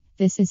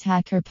This is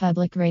Hacker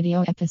Public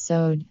Radio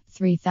episode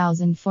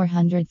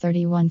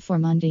 3431 for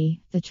Monday,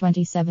 the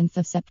 27th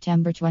of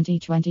September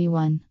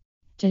 2021.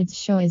 Today's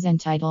show is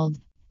entitled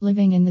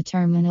Living in the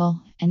Terminal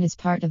and is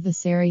part of the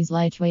series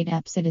Lightweight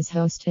Apps. It is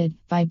hosted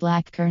by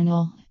Black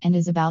Kernel and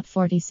is about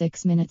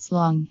 46 minutes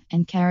long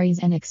and carries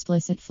an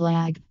explicit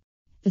flag.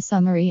 The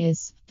summary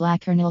is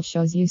Black Kernel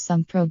shows you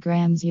some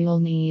programs you'll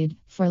need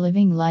for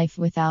living life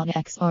without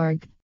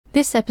Xorg.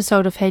 This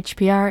episode of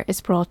HPR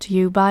is brought to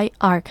you by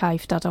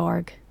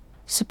archive.org.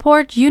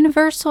 Support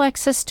universal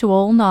access to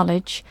all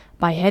knowledge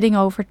by heading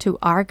over to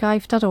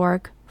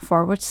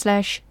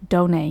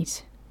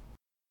archive.org/donate.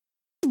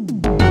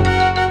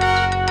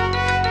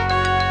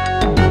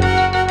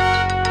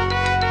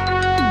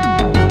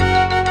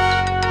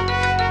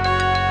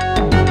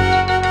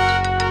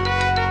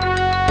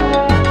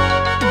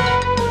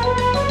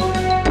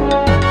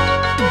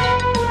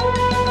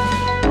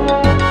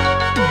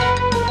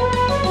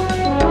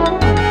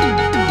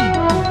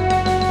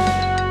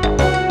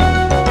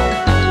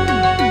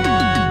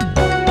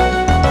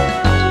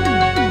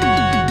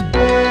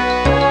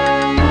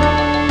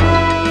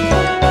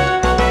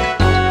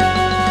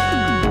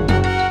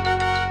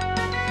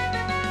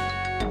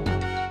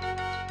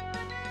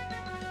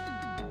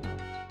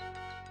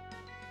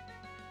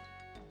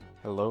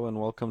 Hello and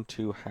welcome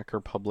to Hacker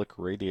Public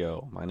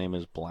Radio. My name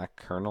is Black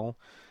Kernel,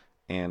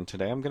 and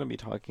today I'm going to be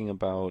talking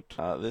about,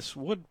 this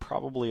would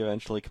probably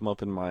eventually come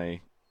up in my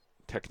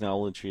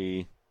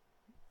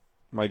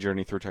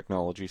journey through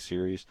technology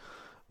series,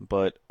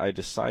 but I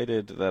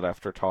decided that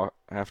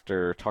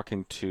after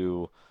talking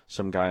to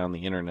some guy on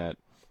the internet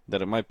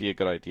that it might be a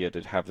good idea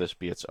to have this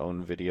be its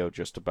own video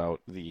just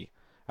about the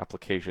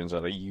applications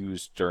that I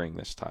used during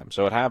this time.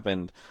 So what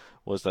happened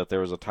was that there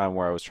was a time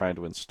where I was trying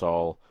to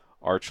install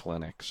Arch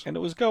Linux, and it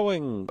was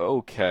going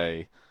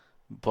okay,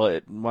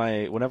 but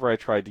whenever I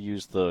tried to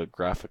use the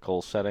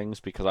graphical settings,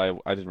 because I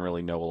didn't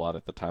really know a lot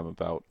at the time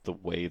about the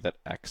way that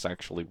X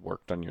actually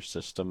worked on your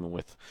system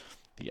with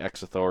the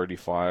X authority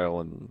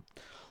file and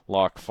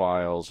lock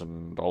files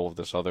and all of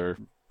this other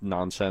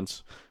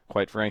nonsense,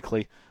 quite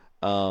frankly.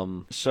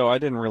 So I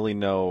didn't really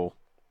know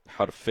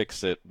how to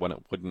fix it when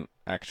it wouldn't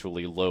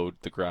actually load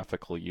the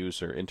graphical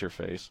user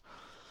interface.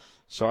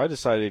 So I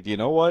decided, you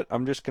know what,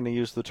 I'm just going to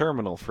use the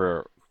terminal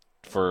for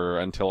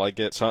until I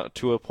get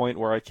to a point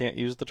where I can't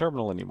use the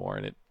terminal anymore.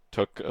 And it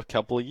took a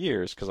couple of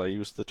years because I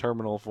used the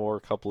terminal for a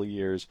couple of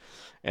years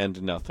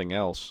and nothing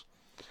else.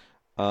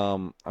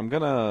 I'm going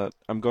to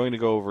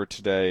go over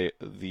today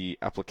the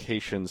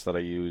applications that I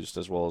used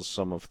as well as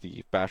some of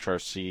the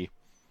BashRC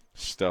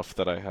stuff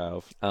that I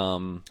have.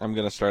 I'm going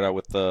to start out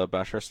with the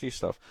BashRC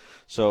stuff.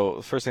 So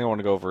the first thing I want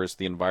to go over is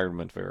the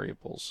environment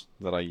variables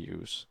that I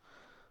use.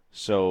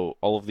 So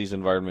all of these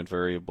environment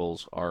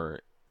variables are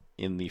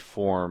in the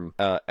form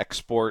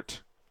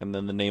export, and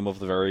then the name of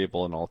the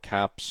variable in all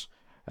caps,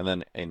 and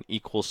then an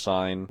equal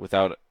sign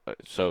without,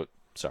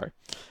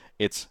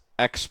 it's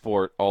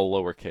export all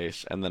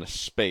lowercase, and then a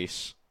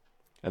space,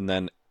 and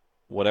then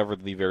whatever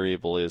the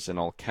variable is in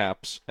all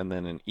caps, and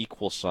then an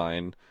equal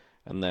sign,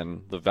 and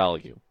then the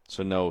value.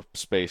 So no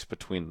space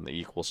between the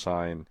equal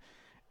sign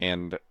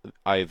and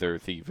either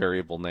the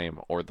variable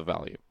name or the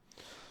value.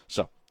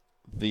 So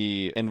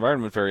the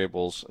environment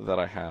variables that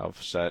I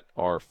have set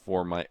are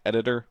for my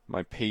editor,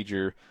 my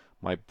pager,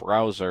 my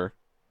browser,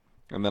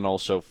 and then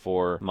also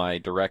for my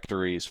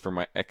directories for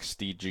my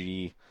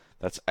XDG,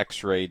 that's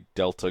X-Ray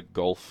Delta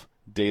Golf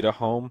Data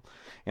Home,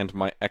 and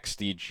my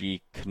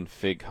XDG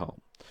Config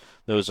Home.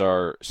 Those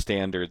are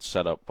standards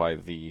set up by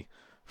the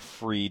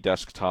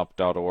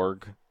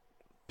freedesktop.org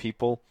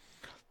people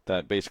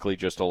that basically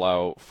just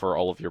allow for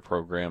all of your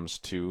programs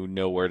to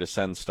know where to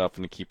send stuff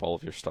and to keep all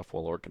of your stuff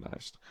well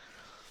organized.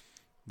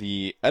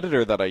 The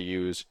editor that I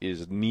use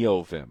is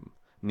NeoVim.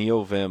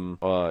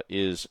 NeoVim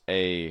is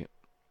a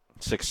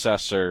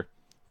successor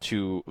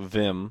to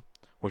Vim,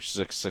 which is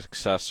a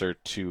successor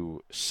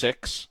to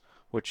 6,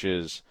 which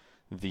is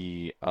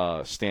the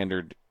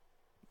standard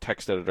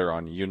text editor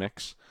on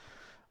Unix.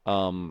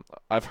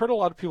 I've heard a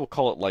lot of people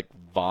call it like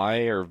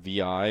Vi or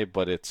VI,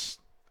 but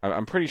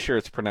I'm pretty sure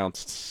it's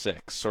pronounced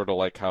 6, sort of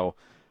like how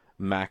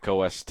Mac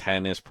OS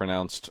 10 is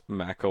pronounced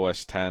Mac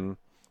OS 10,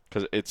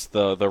 because it's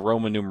the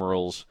Roman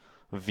numerals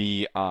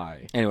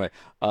VI. Anyway,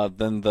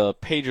 then the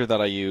pager that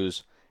I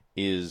use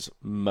is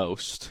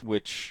Most,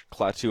 which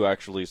Klaatu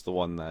actually is the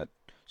one that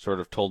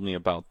sort of told me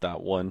about that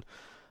one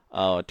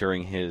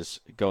during his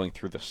going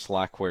through the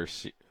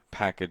Slackware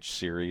package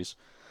series.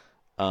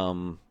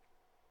 I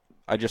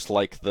just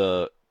like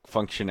the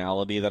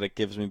functionality that it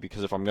gives me,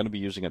 because if I'm going to be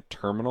using a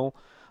terminal,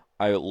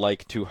 I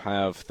like to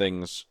have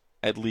things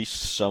at least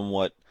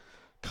somewhat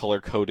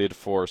color-coded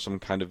for some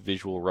kind of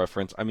visual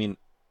reference. I mean,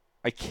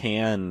 I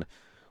can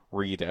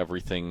read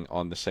everything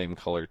on the same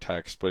color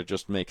text, but it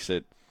just makes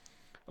it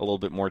a little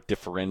bit more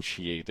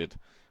differentiated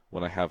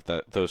when I have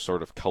those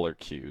sort of color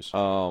cues.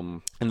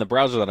 And the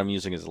browser that I'm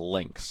using is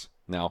Lynx.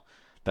 Now,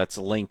 that's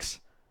Lynx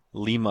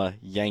Lima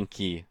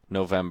Yankee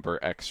November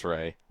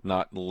X-Ray,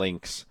 not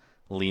Lynx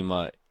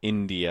Lima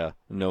India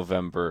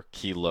November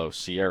Kilo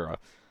Sierra.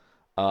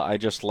 I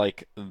just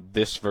like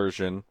this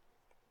version,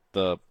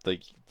 the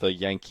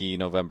Yankee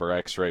November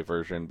X-ray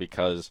version,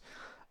 because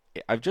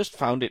I've just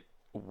found it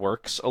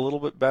works a little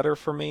bit better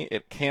for me.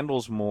 It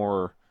handles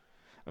more.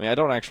 I mean, I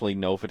don't actually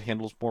know if it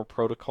handles more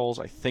protocols.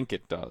 I think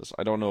it does.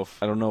 I don't know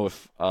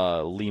if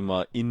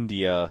Lima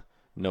India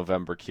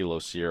November Kilo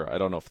Sierra. I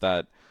don't know if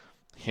that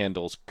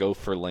handles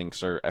Gopher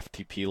links or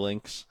FTP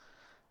links.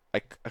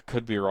 I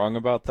could be wrong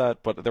about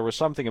that, but there was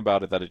something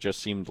about it that it just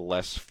seemed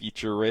less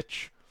feature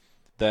rich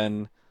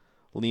than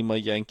Lima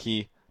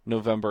Yankee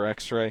November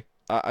X-ray.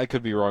 I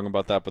could be wrong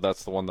about that, but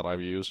that's the one that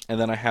I've used. And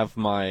then I have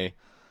my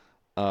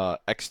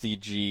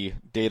XDG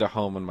data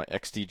home and my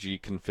XDG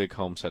config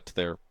home set to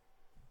their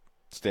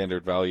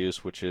standard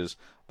values, which is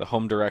the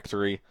home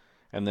directory,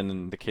 and then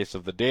in the case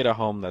of the data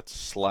home,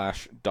 that's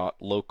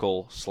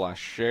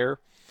 /local/share,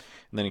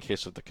 and then in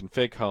case of the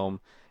config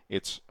home,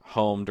 it's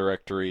home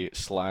directory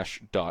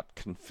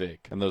 /.config,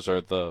 and those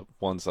are the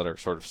ones that are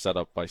sort of set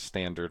up by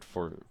standard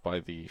by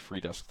the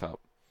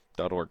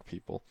freedesktop.org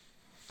people.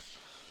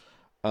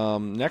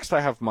 Next,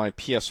 I have my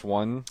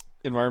PS1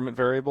 environment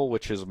variable,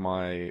 which is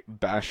my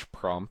bash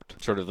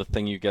prompt, sort of the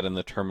thing you get in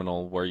the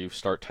terminal where you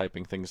start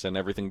typing things in,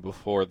 everything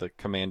before the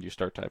command you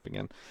start typing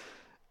in.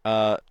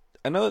 I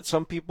know that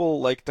some people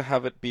like to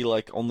have it be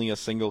like only a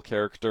single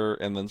character,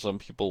 and then some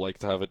people like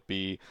to have it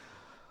be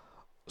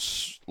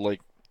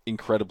like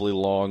incredibly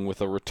long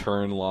with a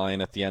return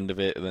line at the end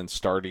of it, and then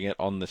starting it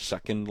on the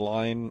second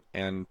line,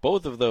 and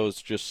both of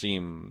those just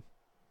seem...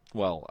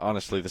 Well,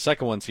 honestly, the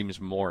second one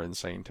seems more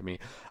insane to me.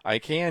 I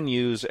can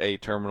use a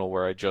terminal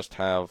where I just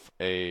have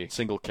a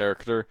single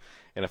character,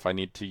 and if I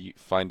need to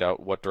find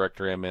out what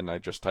directory I'm in, I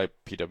just type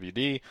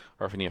pwd,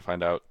 or if I need to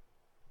find out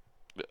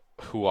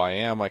who I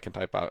am, I can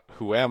type out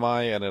who am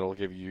I, and it'll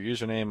give you your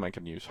username. I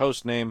can use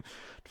hostname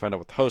to find out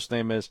what the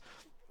hostname is.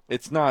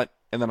 It's not,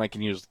 and then I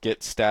can use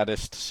git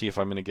status to see if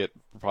I'm in a git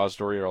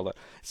repository or all that.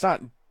 It's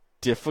not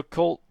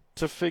difficult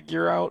to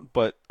figure out,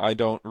 but I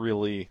don't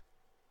really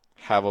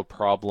have a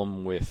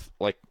problem with,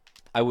 like,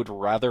 I would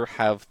rather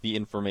have the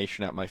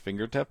information at my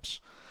fingertips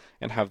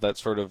and have that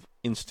sort of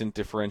instant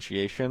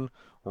differentiation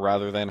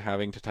rather than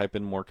having to type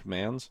in more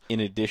commands. In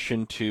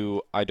addition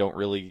to, I don't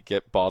really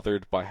get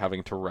bothered by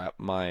having to wrap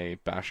my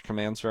bash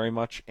commands very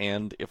much,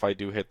 and if I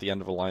do hit the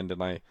end of a line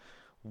and I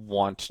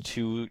want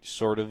to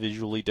sort of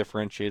visually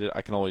differentiate it,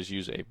 I can always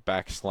use a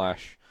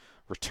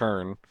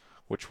 \return,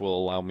 which will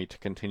allow me to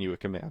continue a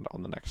command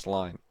on the next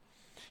line,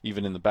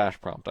 even in the bash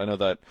prompt. I know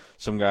that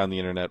some guy on the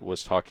internet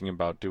was talking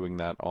about doing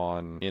that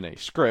in a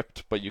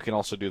script, but you can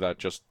also do that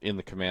just in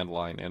the command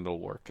line and it'll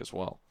work as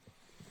well.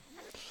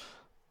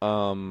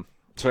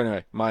 So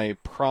anyway, my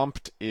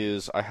prompt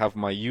is I have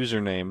my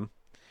username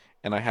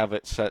and I have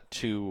it set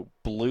to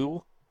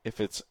blue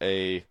if it's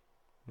a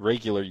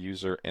regular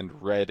user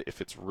and red if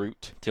it's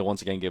root, to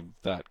once again give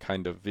that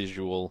kind of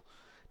visual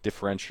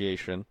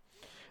differentiation.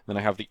 Then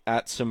I have the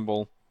 @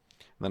 symbol,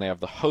 and then I have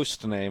the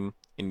host name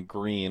in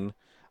green.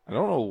 I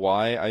don't know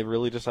why I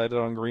really decided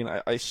on green.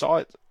 I saw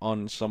it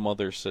on some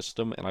other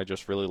system, and I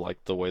just really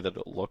liked the way that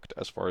it looked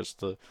as far as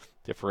the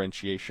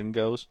differentiation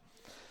goes.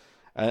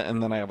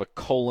 And then I have a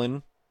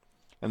colon,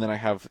 and then I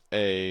have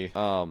I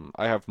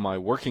have my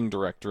working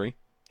directory,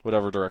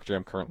 whatever directory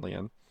I'm currently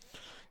in,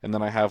 and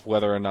then I have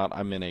whether or not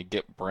I'm in a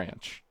Git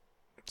branch.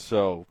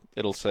 So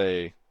it'll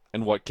say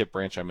in what Git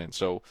branch I'm in.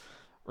 So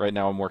right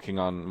now I'm working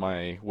on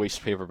my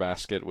waste paper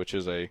basket, which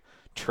is a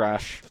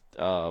trash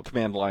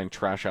command line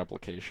trash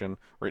application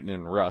written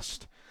in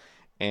Rust,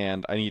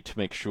 and I need to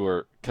make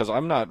sure, because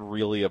I'm not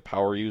really a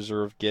power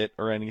user of Git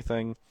or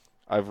anything.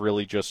 I've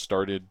really just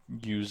started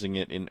using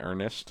it in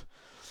earnest.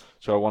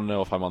 So I want to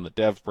know if I'm on the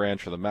dev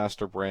branch or the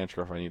master branch,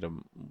 or if I need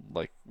to,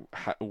 like,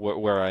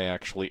 where I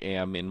actually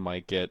am in my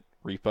Git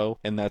repo.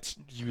 And that's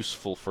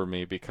useful for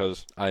me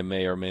because I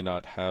may or may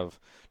not have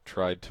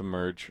tried to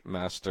merge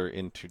master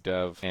into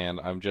dev,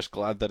 and I'm just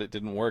glad that it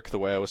didn't work the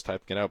way I was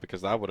typing it out,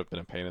 because that would have been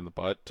a pain in the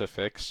butt to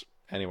fix.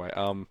 Anyway,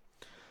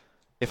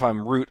 if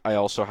I'm root, I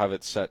also have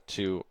it set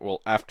to,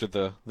 well, after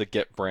the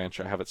Git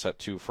branch, I have it set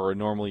to, for a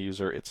normal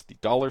user, it's the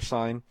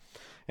 $,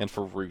 and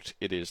for root,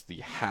 it is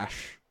the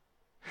hash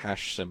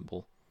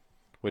symbol,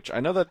 which I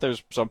know that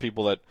there's some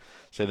people that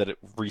say that it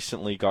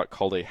recently got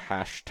called a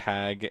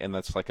hashtag, and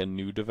that's like a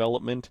new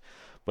development.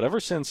 But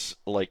ever since,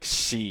 like,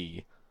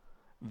 C,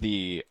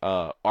 the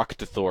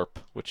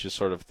octothorpe, which is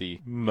sort of the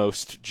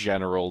most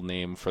general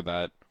name for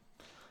that,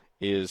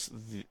 is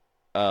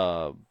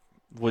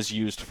was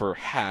used for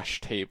hash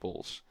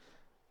tables,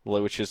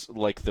 which is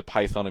like the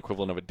Python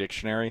equivalent of a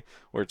dictionary,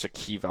 where it's a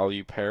key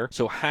value pair.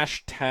 So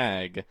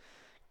hashtag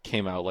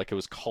came out, like, it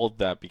was called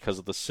that because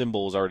of the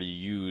symbol was already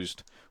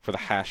used for the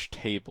hash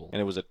table,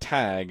 and it was a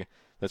tag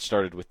that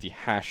started with the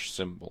hash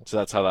symbol. So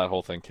that's how that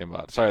whole thing came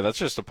about. Sorry, that's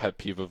just a pet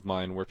peeve of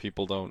mine where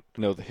people don't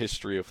know the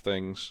history of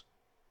things.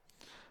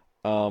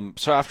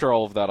 So after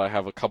all of that, I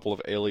have a couple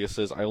of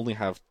aliases. I only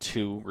have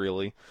two,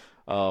 really.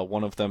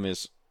 One of them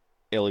is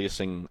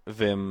aliasing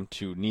vim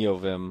to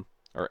neovim,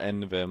 or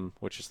nvim,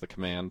 which is the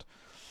command,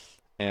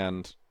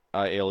 and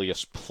I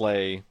alias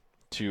play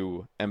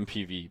to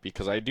MPV,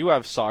 because I do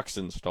have socks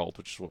installed,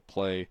 which is what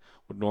play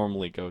would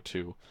normally go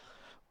to,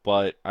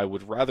 but I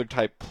would rather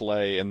type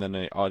play and then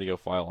an audio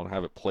file and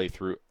have it play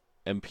through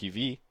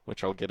MPV,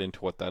 which I'll get into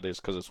what that is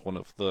because it's one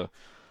of the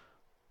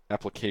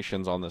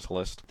applications on this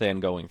list, than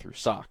going through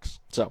socks.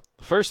 So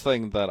the first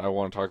thing that I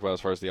want to talk about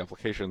as far as the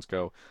applications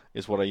go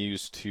is what I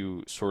use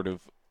to sort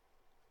of,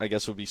 I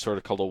guess would be sort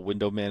of called a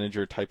window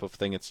manager type of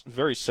thing. It's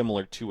very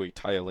similar to a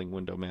tiling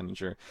window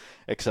manager,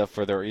 except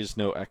for there is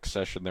no X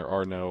session, there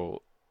are no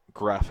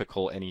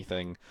graphical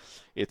anything.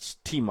 It's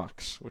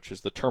TMUX, which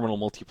is the terminal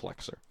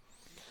multiplexer.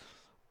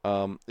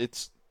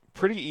 It's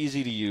pretty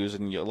easy to use,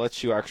 and it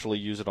lets you actually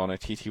use it on a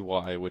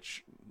TTY,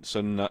 which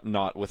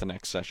not with an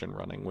X session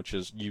running, which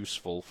is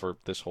useful for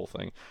this whole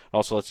thing. It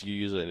also lets you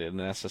use it in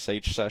an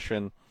SSH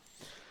session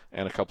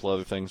and a couple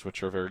other things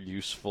which are very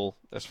useful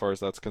as far as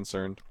that's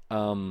concerned.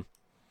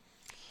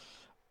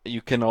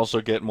 You can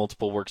also get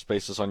multiple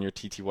workspaces on your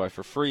TTY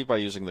for free by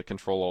using the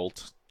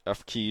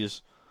Control-Alt-F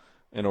keys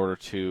in order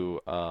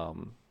to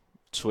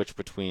switch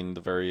between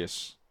the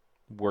various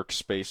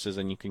workspaces,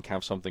 and you can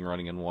have something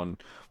running in one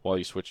while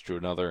you switch to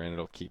another, and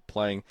it'll keep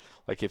playing.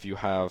 Like if you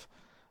have,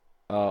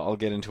 I'll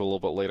get into a little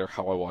bit later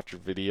how I watch a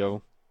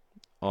video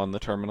on the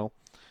terminal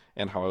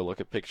and how I look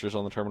at pictures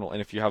on the terminal.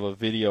 And if you have a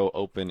video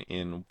open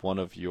in one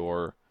of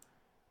your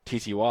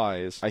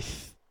TTYs,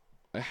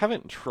 I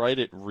haven't tried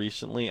it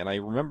recently, and I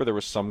remember there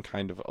was some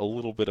kind of a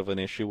little bit of an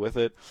issue with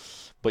it,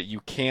 but you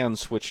can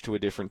switch to a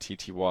different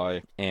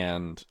TTY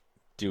and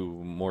do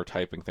more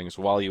typing things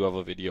while you have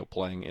a video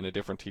playing in a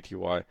different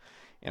TTY,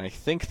 and I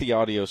think the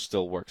audio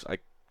still works. I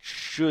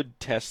should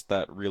test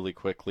that really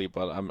quickly,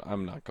 but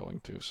I'm not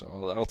going to,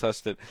 so I'll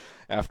test it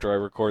after I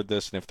record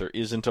this, and if there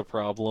isn't a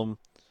problem,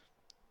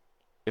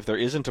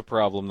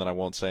 then I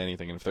won't say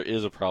anything, and if there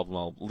is a problem,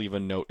 I'll leave a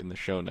note in the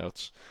show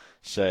notes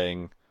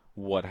saying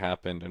what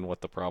happened and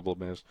what the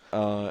problem is.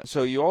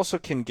 So you also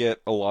can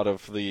get a lot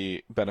of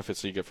the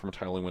benefits that you get from a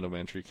tiling window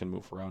manager. You can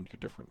move around your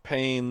different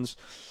panes.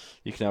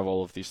 You can have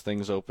all of these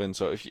things open.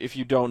 So if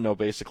you don't know,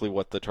 basically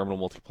what the terminal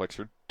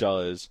multiplexer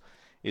does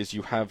is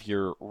you have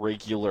your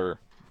regular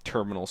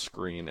terminal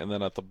screen, and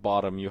then at the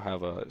bottom you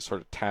have a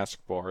sort of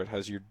taskbar. It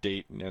has your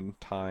date and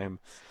time,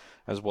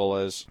 as well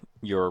as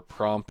your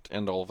prompt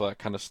and all of that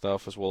kind of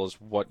stuff, as well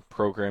as what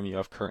program you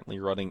have currently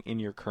running in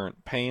your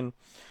current pane.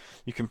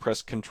 You can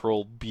press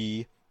Control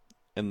B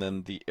and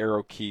then the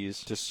arrow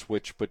keys to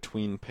switch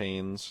between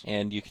panes,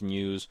 and you can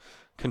use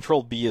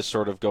Control B is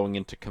sort of going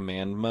into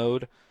command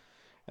mode,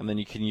 and then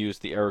you can use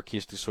the arrow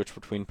keys to switch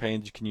between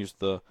panes. You can use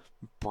the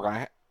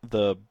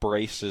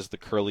braces, the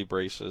curly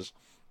braces.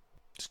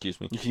 Excuse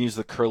me. You can use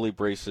the curly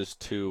braces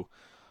to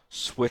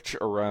switch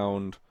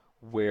around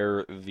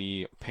where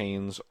the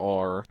panes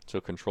are.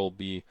 So Control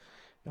B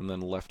and then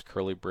left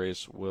curly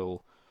brace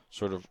will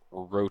sort of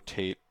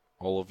rotate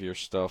all of your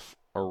stuff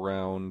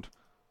around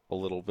a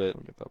little bit. Let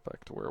me get that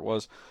back to where it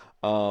was.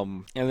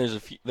 And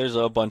there's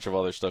a bunch of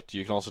other stuff.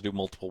 You can also do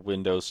multiple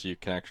windows, so you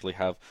can actually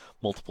have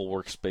multiple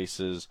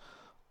workspaces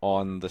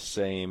on the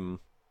same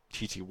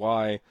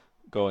TTY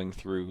going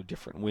through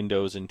different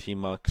windows in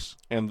TMUX,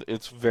 and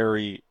it's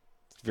very,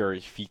 very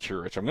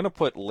feature rich. I'm going to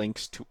put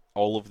links to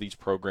all of these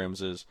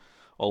programs,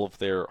 all of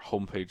their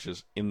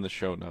homepages, in the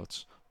show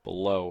notes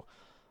below,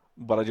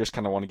 but I just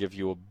kind of want to give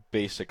you a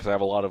basic, because I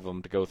have a lot of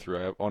them to go through.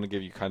 I want to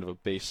give you kind of a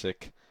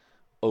basic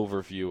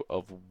overview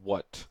of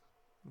what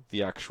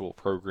the actual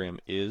program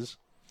is.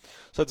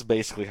 So that's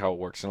basically how it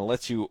works, and it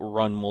lets you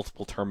run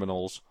multiple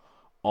terminals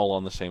all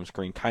on the same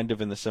screen, kind of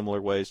in the similar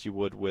ways you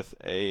would with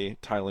a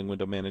tiling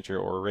window manager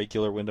or a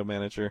regular window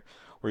manager,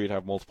 where you'd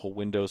have multiple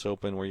windows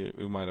open, where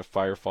you might have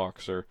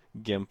Firefox or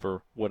GIMP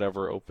or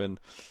whatever open,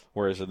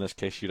 whereas in this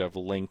case you'd have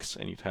links,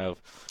 and you'd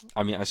have,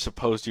 I mean, I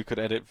suppose you could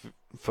edit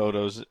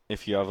photos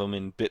if you have them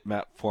in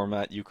bitmap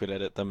format. You could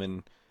edit them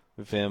in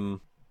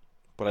Vim,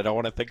 but I don't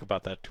want to think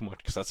about that too much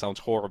because that sounds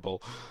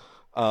horrible.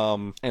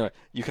 Anyway,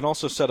 you can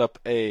also set up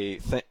a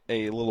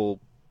little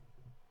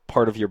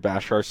part of your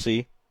bash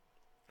RC,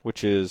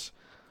 which is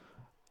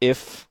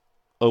if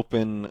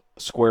open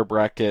square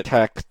bracket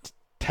tech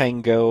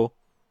tango,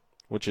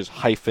 which is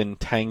hyphen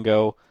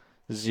tango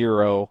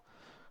 0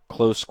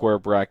 close square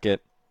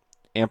bracket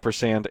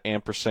ampersand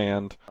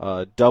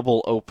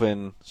double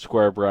open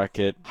square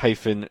bracket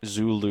hyphen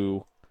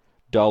Zulu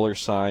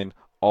 $,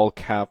 all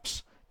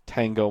caps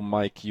Tango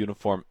Mike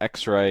Uniform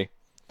X-ray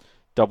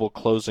double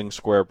closing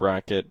square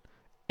bracket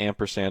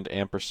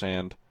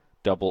ampersand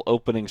double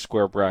opening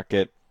square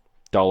bracket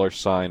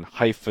 $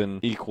 hyphen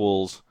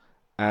equals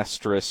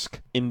asterisk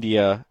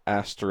India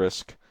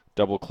asterisk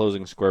double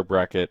closing square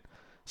bracket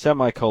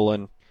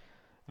semicolon,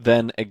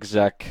 then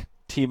exec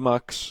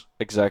tmux.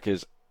 Exec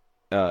is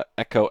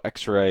echo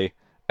X-ray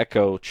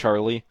echo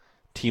Charlie,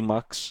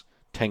 tmux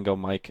Tango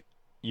Mike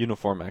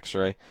Uniform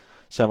X-ray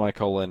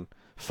semicolon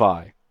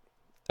fi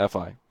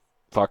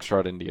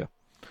Foxtrot India.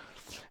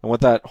 And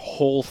what that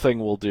whole thing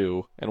will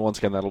do, and once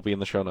again that'll be in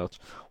the show notes,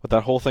 what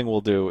that whole thing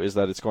will do is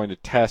that it's going to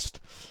test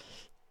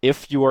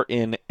if you are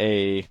in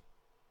a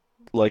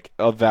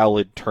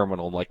valid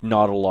terminal, like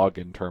not a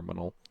login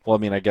terminal. Well, I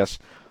mean, I guess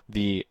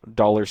the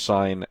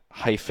 $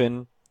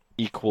 hyphen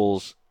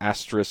equals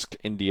asterisk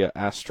India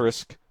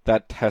asterisk.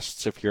 That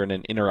tests if you're in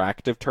an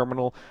interactive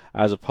terminal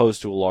as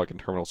opposed to a login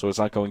terminal. So it's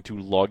not going to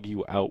log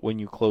you out when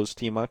you close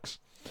tmux.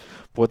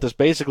 But what this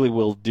basically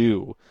will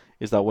do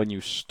is that when you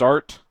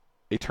start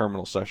a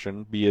terminal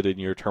session, be it in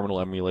your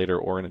terminal emulator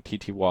or in a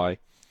TTY,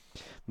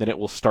 then it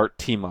will start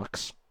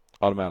tmux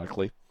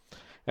automatically.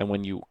 And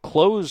when you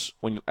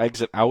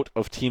exit out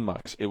of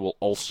tmux, it will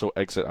also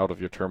exit out of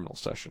your terminal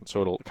session.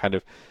 So it'll kind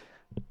of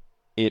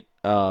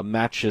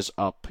matches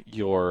up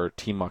your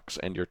tmux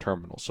and your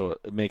terminal. So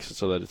it makes it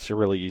so that it's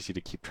really easy to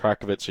keep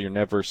track of it, so you're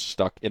never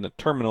stuck in a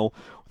terminal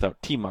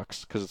without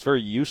tmux, because it's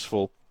very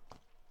useful.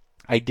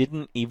 I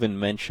didn't even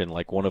mention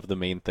like one of the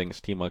main things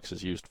tmux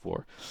is used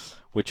for,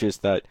 which is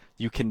that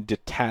you can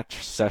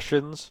detach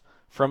sessions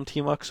from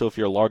tmux. So if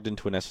you're logged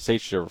into an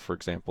SSH server, for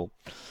example,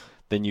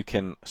 then you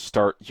can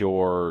start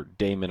your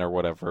daemon or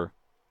whatever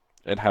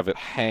and have it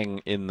hang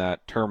in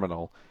that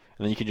terminal,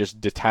 and then you can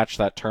just detach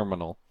that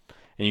terminal,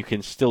 and you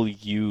can still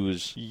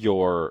use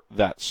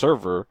that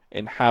server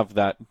and have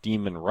that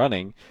daemon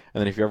running. And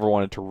then if you ever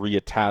wanted to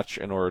reattach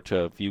in order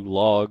to view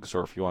logs,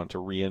 or if you wanted to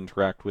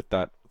re-interact with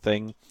that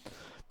thing,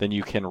 then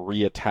you can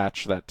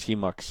reattach that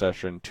tmux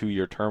session to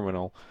your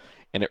terminal.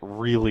 And it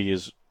really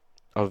is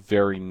a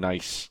very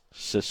nice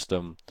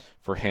system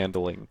for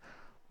handling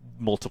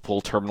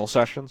multiple terminal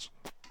sessions.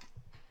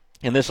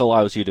 And this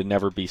allows you to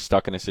never be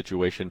stuck in a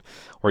situation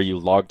where you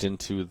logged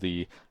into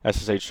the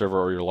SSH server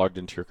or you're logged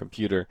into your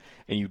computer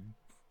and you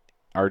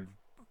are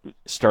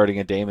starting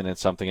a daemon in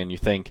something and you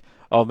think,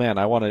 oh man,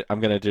 I'm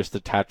going to just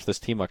attach this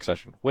tmux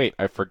session. Wait,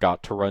 I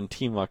forgot to run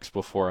tmux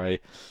before I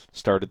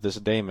started this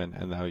daemon,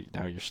 and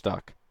now you're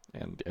stuck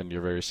and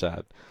you're very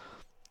sad.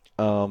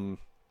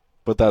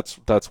 But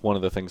that's one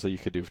of the things that you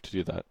could do to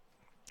do that.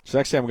 So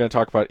next thing I'm going to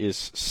talk about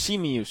is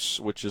CMuse,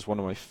 which is one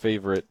of my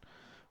favorite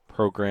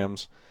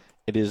programs.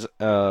 It is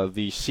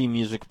the C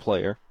Music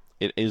player.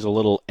 It is a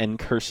little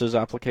ncurses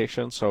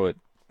application, so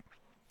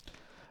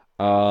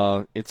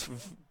it's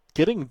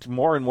getting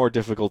more and more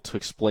difficult to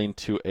explain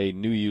to a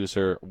new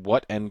user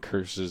what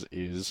ncurses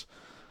is.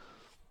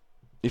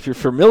 If you're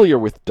familiar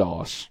with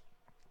DOS,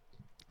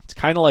 it's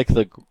kind of like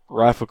the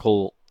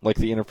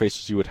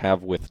interfaces you would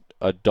have with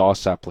a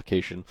DOS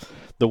application.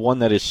 The one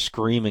that is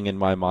screaming in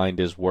my mind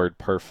is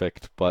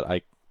WordPerfect,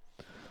 but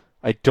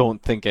I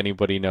don't think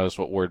anybody knows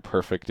what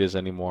WordPerfect is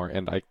anymore,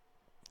 and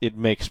it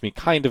makes me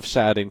kind of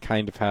sad and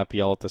kind of happy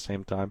all at the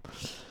same time.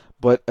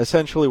 But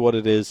essentially what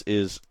it is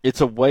it's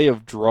a way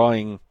of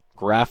drawing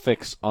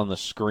graphics on the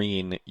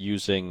screen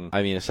using,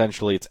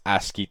 essentially it's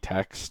ASCII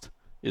text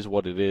is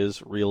what it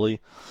is,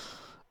 really.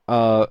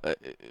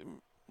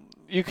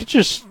 You could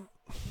just,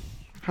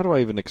 how do I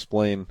even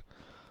explain?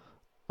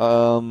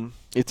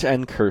 It's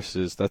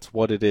ncurses, that's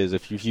what it is.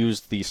 If you've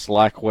used the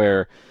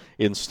Slackware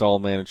install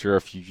manager,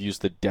 if you've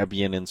used the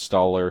Debian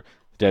installer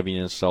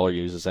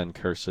uses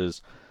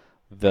ncurses.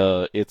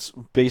 It's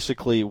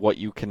basically what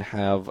you can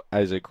have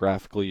as a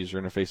graphical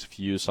user interface if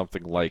you use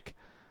something like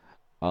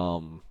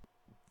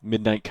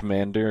Midnight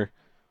Commander,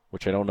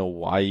 which I don't know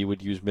why you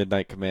would use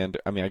Midnight Commander.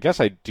 I guess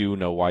I do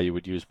know why you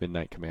would use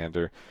Midnight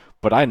Commander,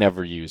 but I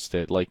never used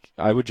it.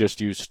 I would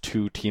just use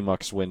 2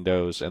 tmux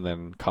windows and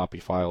then copy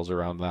files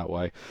around that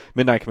way.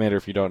 Midnight Commander,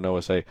 if you don't know,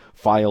 is a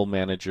file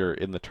manager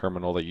in the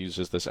terminal that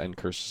uses this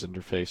ncurses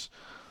interface.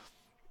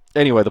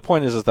 Anyway, the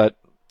point is that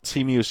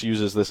CMuse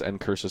uses this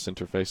ncurses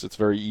interface. It's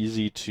very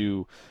easy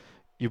to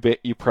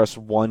you press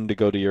 1 to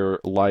go to your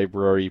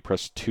library, you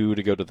press 2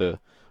 to go to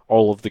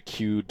all of the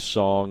queued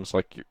songs,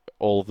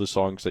 all of the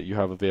songs that you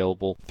have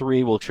available.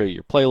 3 will show you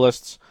your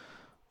playlists.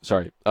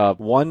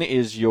 1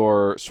 is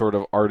your sort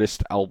of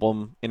artist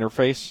album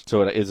interface,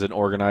 so it is an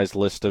organized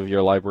list of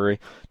your library.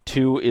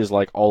 2 is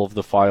like all of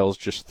the files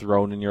just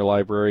thrown in your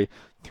library.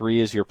 3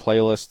 is your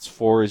playlists.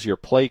 4 is your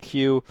play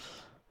queue.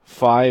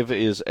 5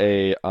 is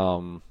a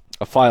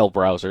file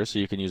browser, so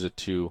you can use it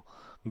to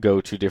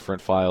go to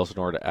different files in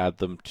order to add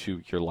them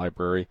to your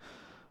library.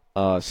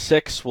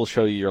 6 will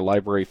show you your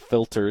library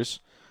filters,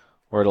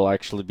 where it'll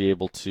actually be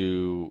able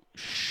to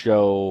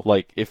show,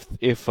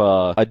 if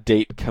a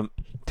date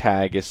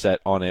tag is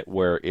set on it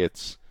where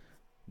it's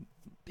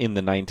in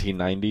the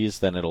 1990s,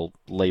 then it'll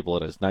label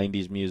it as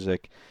 90s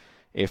music.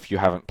 If you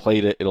haven't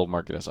played it, it'll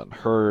mark it as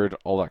unheard,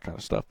 all that kind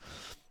of stuff.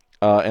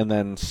 And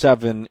then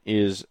 7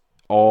 is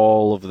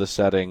all of the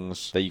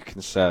settings that you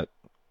can set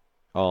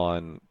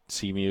on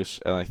CMuse,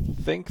 and I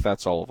think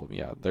that's all of them.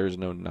 Yeah, there's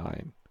no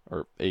 9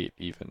 or 8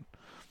 even.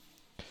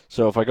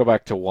 So if I go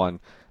back to 1,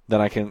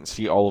 then I can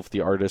see all of the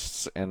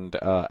artists and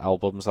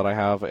albums that I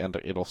have, and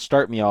it'll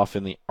start me off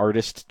in the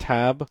artist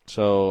tab.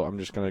 So I'm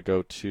just going to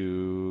go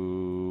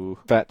to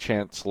Fat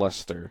Chance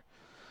Lester.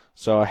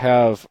 So I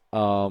have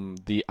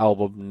the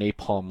album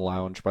Napalm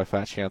Lounge by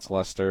Fat Chance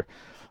Lester.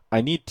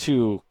 I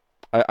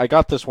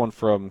got this one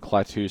from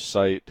Klaatu's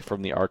site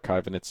from the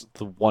archive, and it's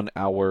the 1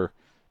 hour,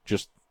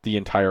 just the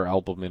entire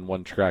album in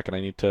one track, and I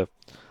need to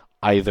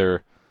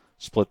either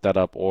split that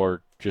up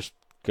or just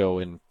go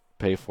and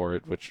pay for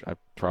it, which I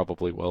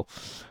probably will.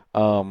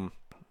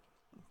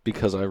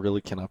 because I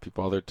really cannot be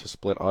bothered to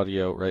split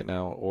audio right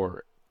now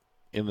or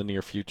in the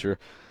near future.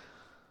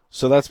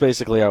 So that's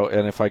basically how,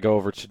 and if I go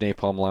over to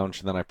Napalm Lounge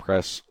and then I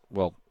press,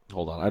 well,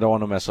 hold on, I don't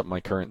want to mess up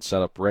my current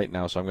setup right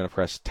now, so I'm going to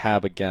press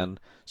tab again.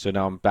 So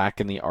now I'm back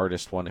in the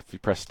artist one. If you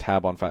press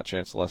tab on Fat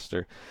Chance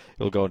Lester,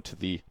 it'll go into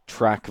the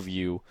track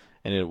view,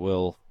 and it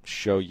will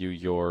show you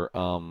your,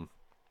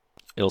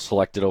 it'll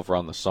select it over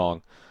on the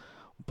song.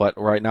 But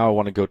right now I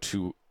want to go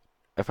to,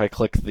 if I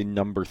click the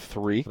number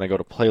 3, and I go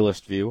to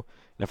playlist view,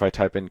 and if I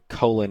type in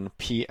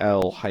 :PL-create,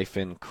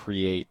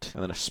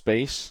 and then a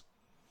space,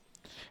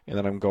 and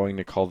then I'm going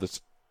to call this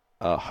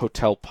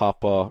Hotel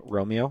Papa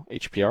Romeo,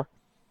 HPR.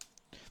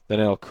 Then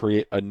it'll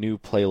create a new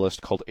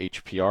playlist called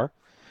HPR.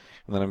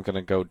 And then I'm going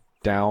to go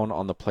down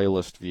on the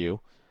playlist view.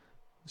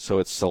 So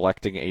it's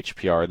selecting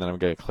HPR. And then I'm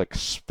going to click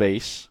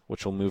space,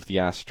 which will move the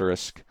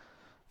asterisk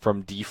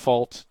from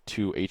default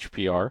to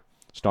HPR.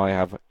 So now I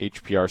have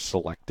HPR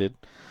selected.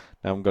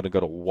 Now I'm going to go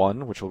to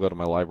 1, which will go to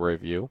my library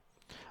view.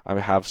 I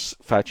have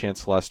Fat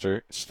Chance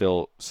Lester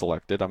still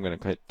selected. I'm going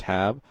to hit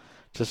tab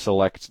to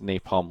select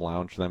Napalm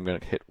Lounge. And then I'm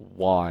going to hit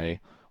Y,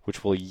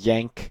 which will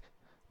yank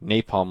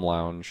Napalm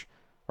Lounge,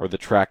 or the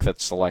track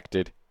that's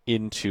selected,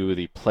 into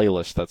the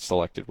playlist that's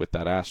selected with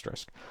that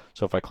asterisk.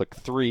 So if I click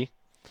 3,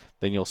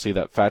 then you'll see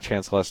that Fat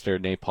Chance Lester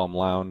Napalm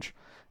Lounge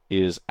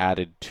is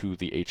added to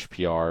the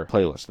HPR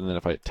playlist. And then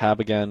if I hit tab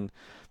again,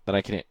 then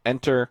I can hit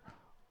enter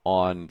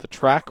on the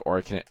track, or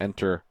I can hit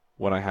enter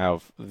when I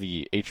have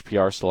the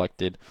HPR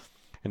selected,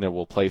 and it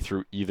will play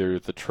through either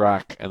the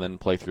track and then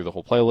play through the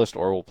whole playlist,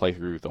 or it will play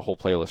through the whole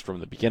playlist from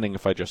the beginning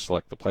if I just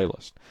select the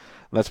playlist.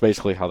 And that's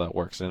basically how that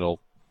works, and it'll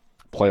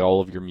play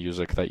all of your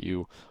music that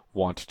you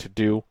want to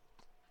do.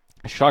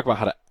 I should talk about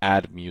how to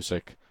add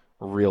music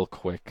real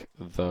quick,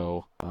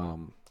 though.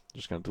 I'm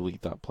just going to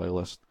delete that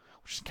playlist,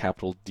 which is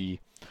capital D.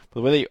 But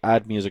the way that you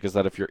add music is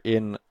that if you're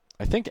in,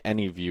 I think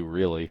any view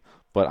really,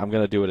 but I'm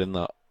going to do it in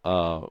the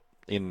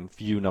in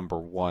view number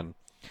 1.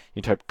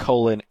 You type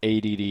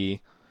 :ADD,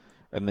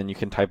 and then you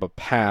can type a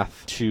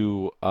path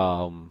to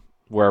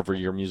wherever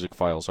your music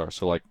files are.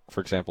 So, like,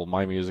 for example,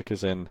 my music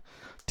is in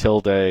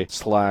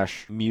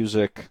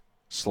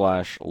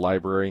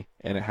 ~music/library,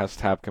 and it has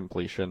tab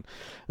completion.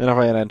 Then if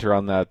I hit enter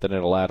on that, then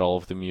it'll add all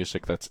of the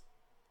music that's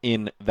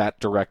in that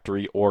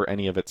directory or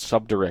any of its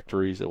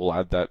subdirectories. It will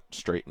add that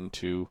straight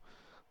into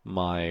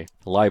my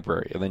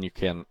library. And then you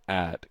can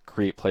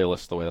create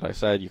playlists the way that I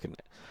said. You can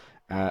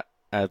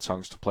add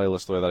songs to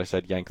playlists the way that I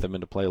said, yank them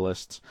into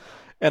playlists,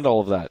 and all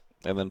of that.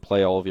 And then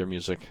play all of your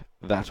music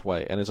that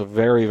way. And it's a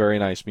very, very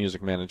nice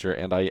music manager,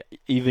 and I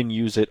even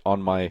use it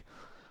on my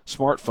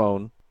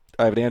smartphone.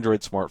 I have an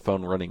Android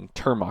smartphone running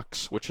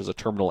Termux, which is a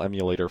terminal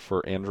emulator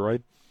for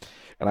Android.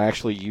 And I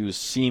actually use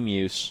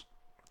CMuse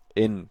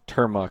in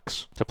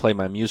Termux to play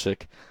my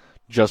music,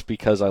 just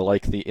because I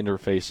like the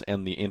interface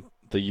and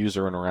the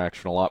user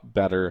interaction a lot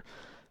better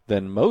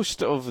than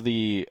most of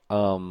the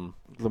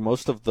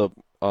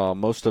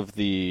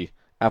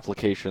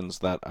applications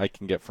that I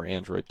can get for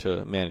Android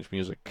to manage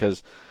music.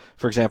 Because,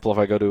 for example, if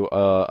I go to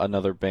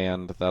another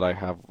band that I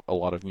have a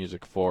lot of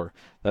music for,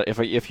 that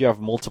if you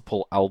have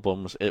multiple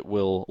albums, it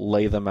will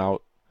lay them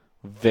out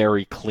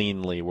very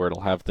cleanly, where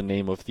it'll have the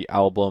name of the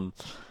album,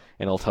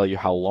 and it'll tell you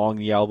how long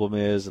the album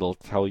is, it'll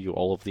tell you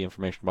all of the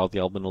information about the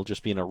album. It'll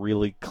just be in a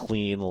really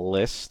clean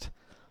list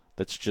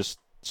that's just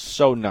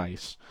so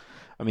nice.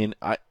 I mean,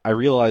 I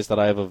realize that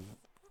I have a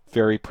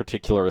very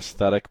particular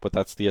aesthetic, but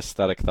that's the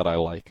aesthetic that I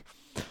like.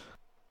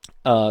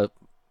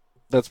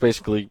 That's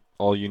basically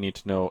all you need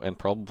to know, and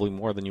probably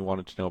more than you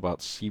wanted to know about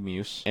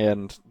CMuse.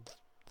 And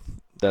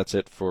that's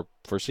it for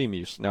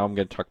CMuse. Now I'm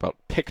going to talk about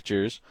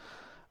pictures.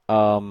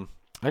 I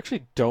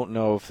actually don't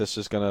know if this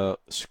is going to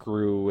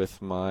screw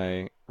with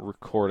my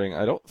recording.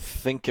 I don't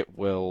think it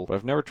will, but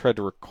I've never tried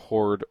to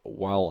record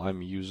while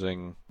I'm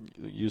using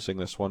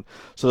this one.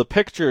 So the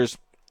pictures,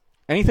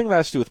 anything that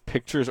has to do with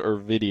pictures or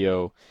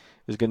video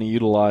is going to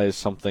utilize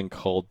something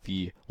called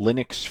the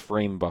Linux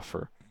frame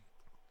buffer.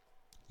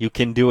 You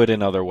can do it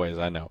in other ways,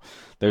 I know.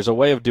 There's a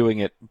way of doing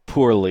it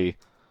poorly,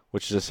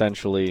 which is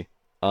essentially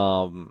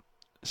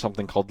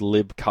something called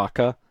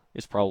libcaca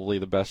is probably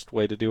the best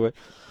way to do it.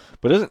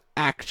 But it doesn't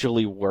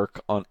actually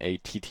work on a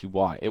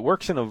TTY. It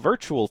works in a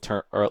virtual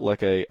or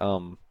like a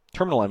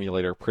terminal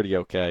emulator pretty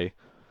okay.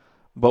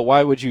 But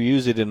why would you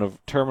use it in a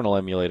terminal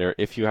emulator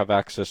if you have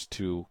access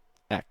to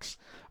X?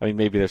 I mean,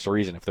 maybe there's a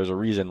reason. If there's a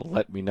reason,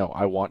 let me know.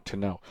 I want to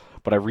know.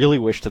 But I really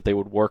wish that they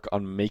would work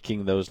on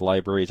making those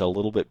libraries a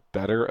little bit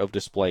better of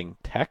displaying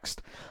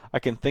text. I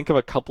can think of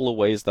a couple of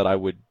ways that I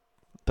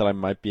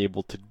might be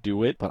able to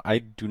do it, but I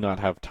do not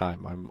have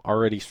time. I'm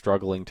already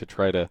struggling to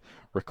try to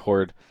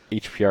record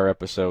HPR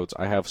episodes.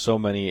 I have so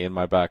many in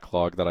my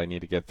backlog that I need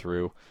to get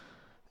through,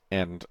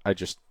 and I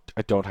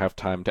don't have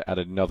time to add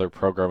another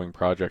programming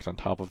project on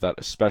top of that,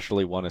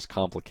 especially one as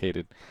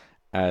complicated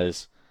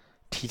as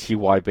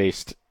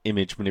TTY-based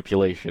image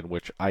manipulation,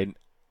 which I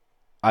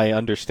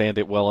understand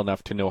it well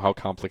enough to know how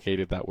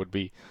complicated that would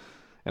be,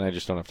 and I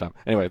just don't have time.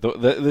 Anyway,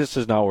 this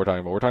is not what we're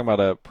talking about. We're talking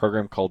about a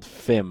program called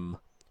FIM,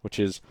 which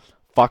is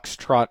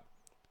Foxtrot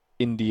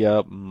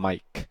India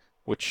mic,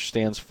 which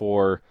stands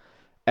for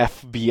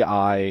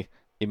FBI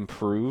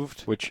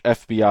improved, which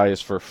FBI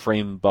is for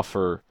frame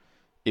buffer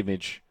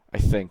image, I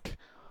think.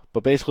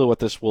 But basically what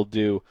this will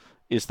do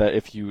is that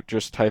if you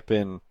just type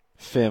in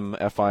FIM,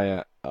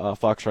 F-I,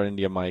 Foxtrot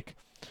India mic,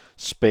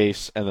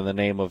 space, and then the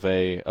name of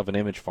an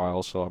image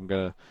file, so I'm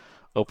going to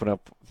open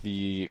up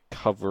the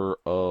cover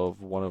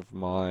of one of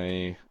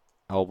my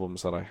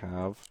albums that I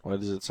have. What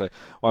does it say?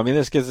 Well, I mean,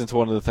 this gets into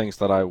one of the things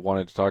that I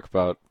wanted to talk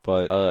about,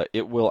 but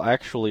it will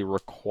actually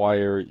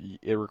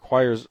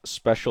requires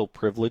special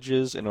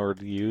privileges in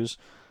order to use.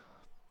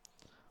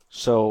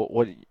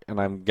 So and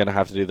I'm gonna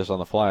have to do this on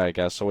the fly, I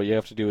guess. So what you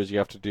have to do is you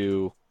have to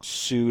do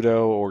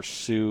sudo or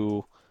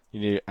su, you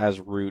need as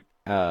root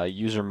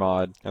user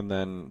mod, and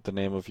then the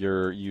name of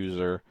your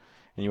user.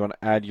 And you want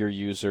to add your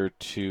user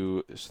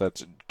to, so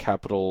that's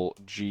capital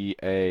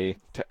GA,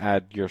 to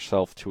add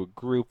yourself to a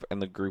group,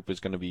 and the group is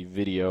going to be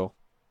video.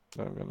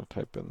 So I'm going to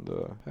type in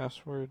the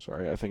password.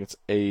 Sorry, I think it's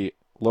a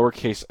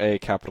lowercase a,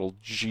 capital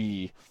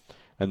G,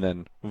 and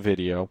then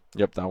video.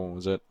 Yep, that one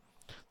was it.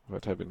 If I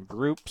type in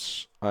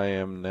groups, I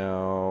am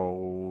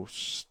now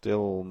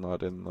still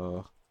not in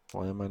the...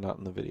 Why am I not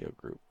in the video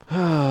group?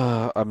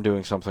 I'm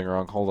doing something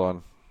wrong. Hold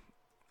on.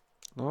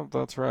 Nope,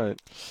 that's right.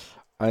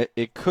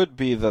 It could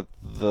be that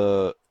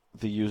the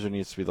user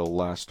needs to be the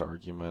last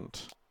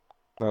argument.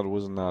 That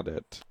was not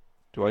it.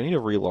 Do I need to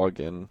relog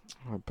in?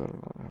 I better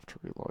not have to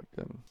relog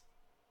in.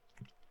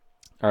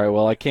 Alright,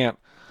 well I can't.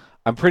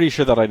 I'm pretty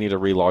sure that I need to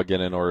relog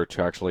in order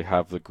to actually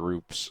have the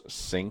groups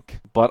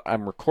sync. But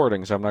I'm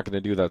recording, so I'm not going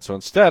to do that. So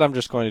instead, I'm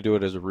just going to do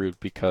it as a root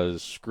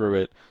because screw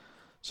it.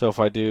 So if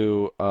I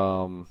do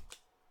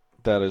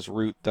that as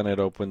root, then it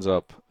opens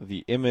up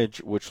the image,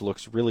 which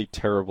looks really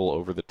terrible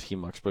over the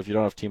tmux. But if you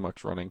don't have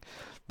tmux running,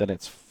 then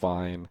it's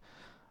fine.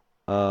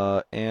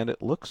 And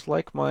it looks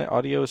like my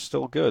audio is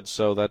still good,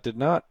 so that did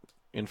not,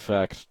 in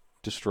fact,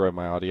 destroy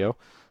my audio.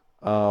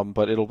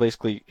 But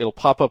it'll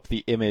pop up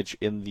the image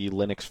in the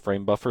Linux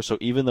frame buffer, so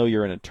even though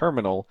you're in a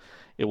terminal,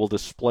 it will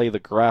display the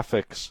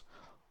graphics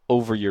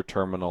over your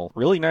terminal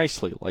really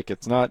nicely. Like,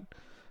 it's not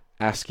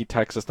ASCII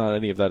text, it's not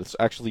any of that. It's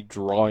actually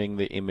drawing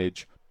the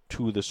image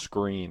to the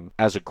screen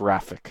as a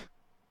graphic,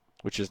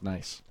 which is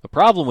nice. The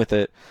problem with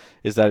it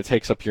is that it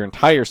takes up your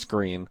entire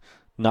screen,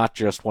 not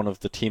just one of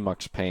the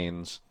tmux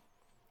panes,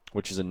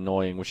 which is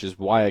annoying, which is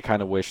why I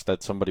kind of wish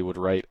that somebody would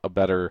write a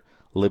better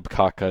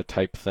libcaca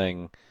type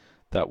thing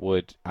that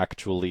would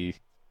actually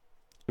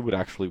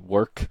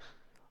work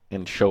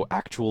and show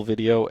actual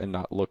video and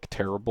not look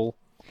terrible.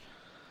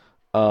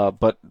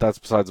 But that's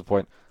besides the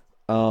point.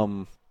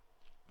 Actually,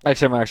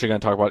 I'm actually going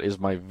to talk about is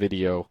my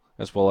video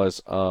as well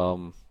as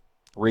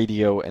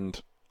radio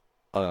and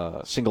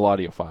single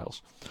audio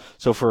files.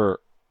 So for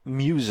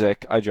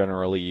music, I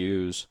generally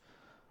use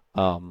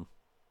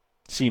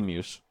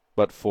CMuse,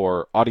 but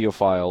for audio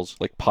files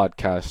like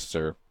podcasts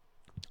or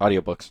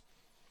audiobooks,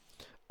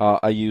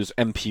 I use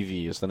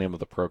MPV is the name of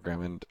the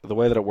program. And the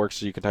way that it works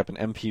is you can type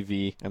in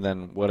MPV and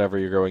then whatever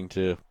you're going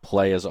to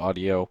play as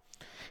audio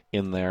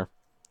in there,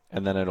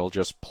 and then it'll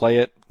just play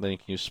it. Then you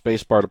can use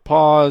spacebar to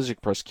pause, you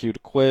can press Q to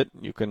quit,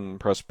 you can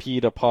press P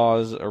to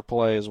pause or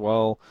play as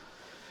well.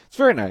 It's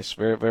very nice,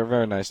 very, very,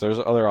 very nice. There's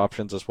other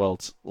options as well.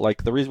 It's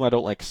like the reason why I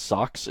don't like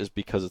socks is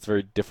because it's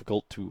very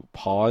difficult to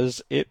pause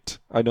it.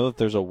 I know that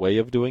there's a way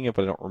of doing it,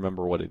 but I don't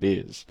remember what it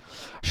is.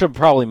 I should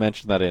probably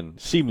mention that in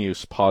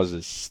CMuse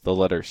pauses the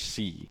letter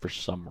C for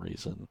some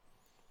reason,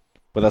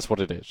 but that's what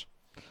it is.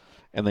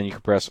 And then you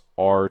can press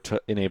R to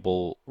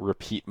enable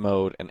repeat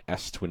mode and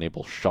S to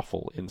enable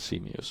shuffle in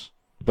CMuse.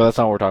 But that's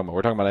not what we're talking about.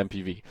 We're talking about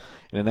MPV.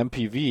 In an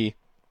MPV,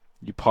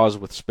 you pause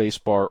with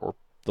spacebar or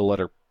the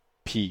letter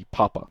P,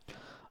 Papa.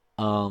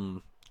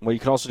 What you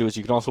can also do is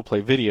you can also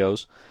play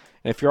videos,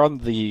 and if you're on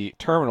the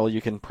terminal, you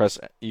can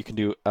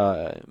do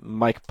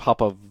Mike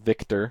Papa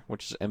Victor,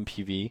 which is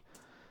MPV.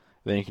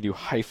 Then you can do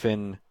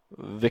hyphen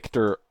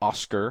Victor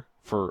Oscar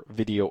for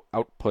video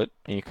output,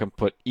 and you can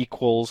put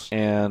equals.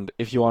 And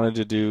if you wanted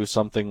to do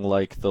something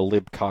like the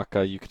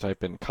libcaca, you could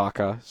type in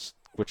caca,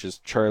 which is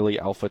Charlie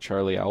Alpha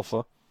Charlie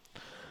Alpha.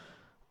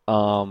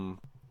 And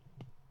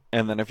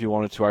then if you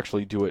wanted to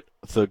actually do it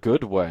the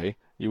good way,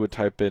 you would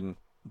type in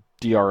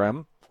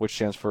DRM, which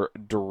stands for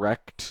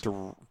direct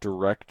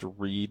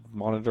read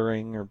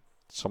monitoring or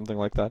something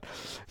like that.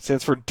 It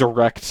stands for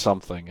direct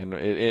something, and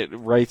it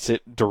writes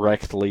it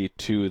directly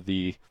to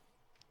the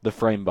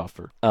frame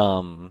buffer,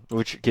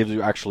 which gives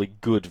you actually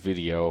good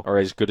video, or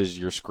as good as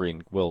your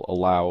screen will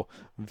allow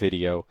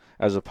video,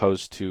 as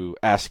opposed to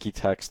ASCII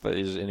text that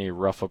is in a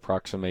rough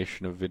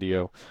approximation of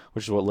video,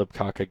 which is what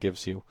libcaca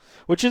gives you,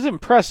 which is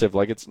impressive.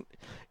 Like it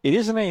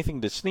isn't anything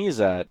to sneeze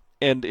at,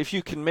 and if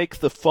you can make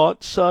the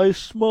font size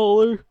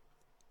smaller.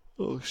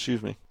 Oh,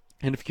 excuse me.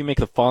 And if you make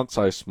the font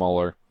size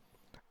smaller,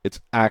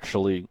 it's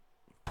actually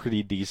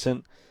pretty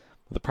decent.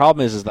 But the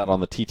problem is that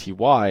on the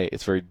TTY,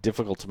 it's very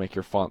difficult to make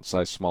your font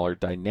size smaller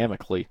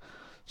dynamically.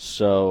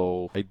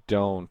 So I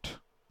don't.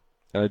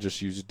 And I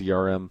just use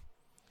DRM,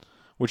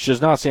 which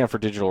does not stand for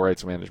Digital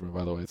Rights Management,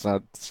 by the way.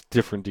 It's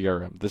different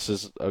DRM. This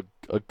is a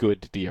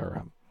good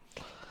DRM.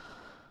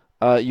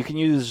 You can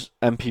use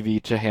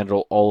MPV to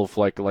handle all of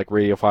like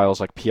radio files,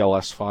 like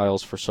PLS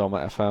files for Soma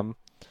FM,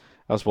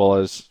 as well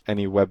as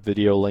any web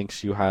video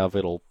links you have.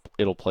 It'll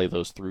play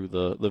those through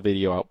the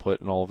video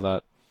output and all of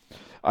that.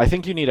 I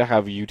think you need to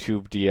have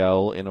YouTube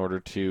DL in order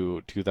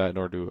to do that, in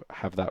order to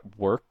have that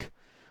work.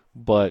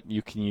 But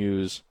you can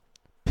use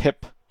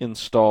pip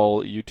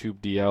install YouTube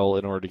DL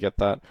in order to get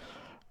that.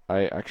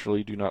 I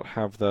actually do not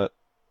have that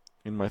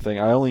in my thing.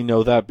 I only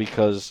know that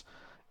because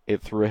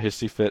it threw a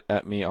hissy fit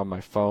at me on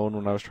my phone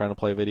when I was trying to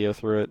play video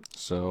through it.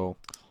 So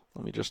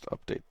let me just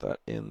update that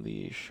in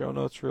the show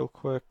notes real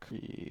quick.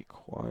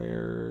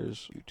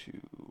 Requires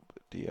YouTube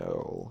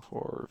DL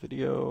for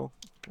video.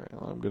 Okay,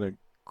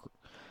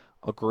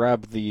 I'll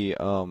grab the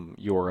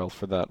URL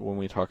for that when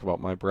we talk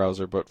about my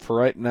browser. But for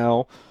right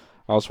now,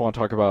 I also want to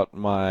talk about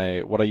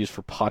what I use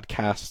for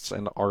podcasts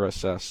and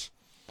RSS.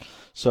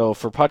 So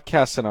for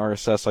podcasts and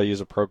RSS, I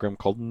use a program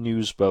called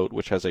Newsboat,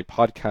 which has a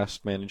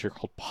podcast manager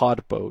called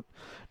Podboat.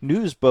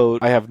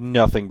 Newsboat, I have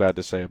nothing bad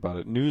to say about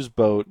it.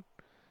 Newsboat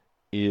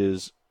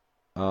is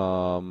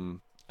a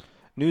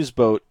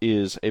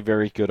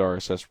very good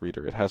RSS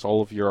reader. It has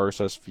all of your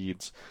RSS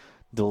feeds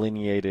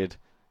delineated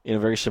in a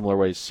very similar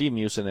way.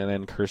 CMUS and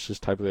an ncurses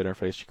type of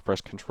interface. You can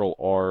press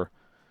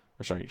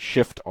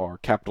Shift R,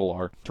 capital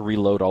R, to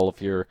reload all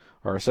of your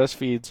RSS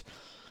feeds.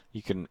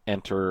 You can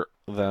enter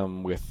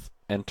them with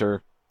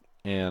Enter,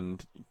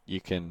 and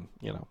you can,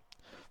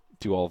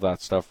 do all of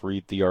that stuff.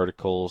 Read the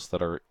articles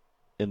that are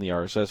in the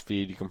RSS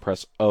feed. You can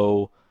press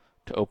O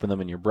to open them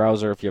in your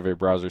browser. If you have a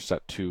browser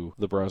set to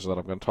the browser that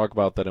I'm going to talk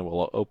about, then it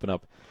will open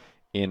up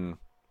in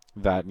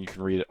that, and you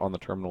can read it on the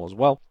terminal as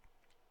well.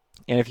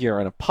 And if you're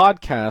in a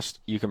podcast,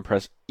 you can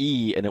press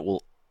E, and it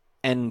will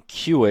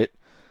enqueue it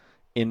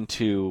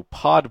into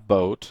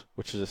Podboat,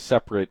 which is a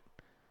separate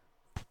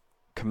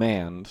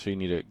command. So you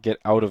need to get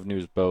out of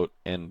Newsboat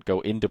and go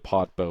into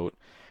Podboat,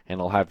 and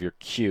it'll have your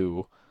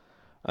queue.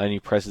 And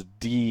you press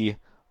D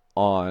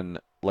on,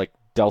 like,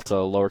 delta,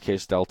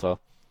 lowercase delta,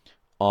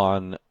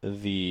 on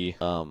the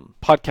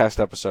podcast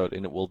episode,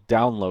 and it will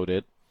download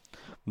it.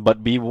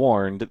 But be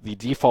warned, the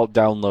default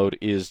download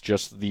is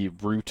just the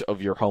root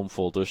of your home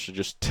folder, so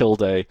just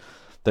tilde.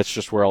 That's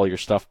just where all your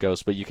stuff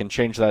goes. But you can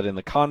change that in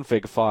the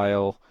config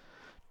file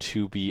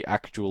to be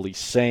actually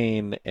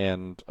sane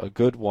and a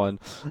good one.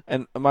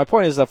 And my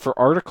point is that for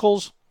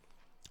articles,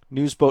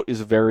 Newsboat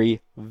is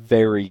very,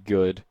 very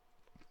good.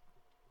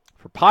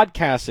 For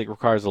podcasts, it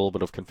requires a little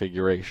bit of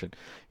configuration.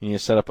 You need to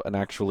set up an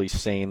actually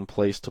sane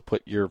place to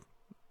put your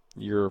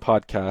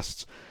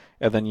podcasts,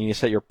 and then you need to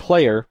set your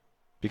player,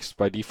 because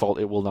by default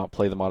it will not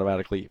play them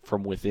automatically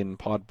from within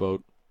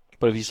Podboat.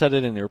 But if you set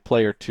it in your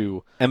player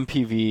to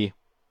MPV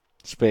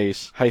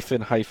space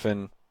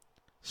hyphen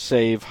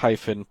save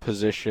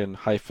position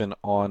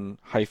on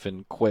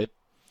quit,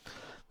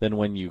 then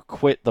when you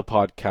quit the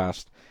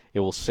podcast, it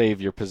will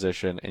save your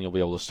position and you'll be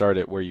able to start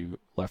it where you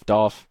left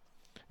off,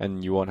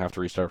 and you won't have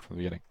to restart from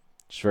the beginning.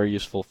 It's very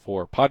useful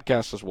for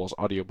podcasts as well as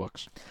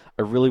audiobooks.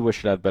 I really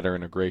wish it had better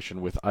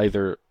integration with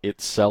either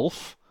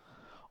itself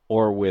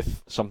or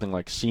with something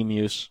like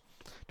CMUS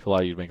to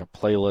allow you to make a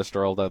playlist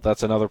or all that.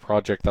 That's another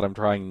project that I'm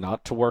trying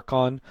not to work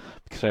on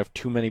because I have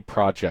too many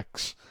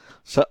projects.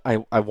 So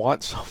I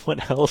want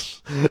someone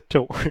else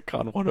to work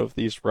on one of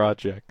these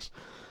projects.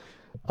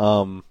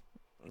 The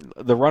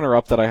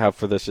runner-up that I have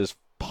for this is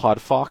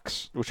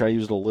Podfox, which I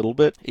used a little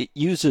bit. It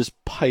uses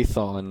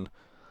Python,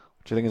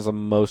 which I think is the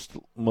most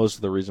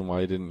of the reason why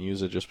I didn't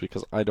use it, just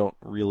because I don't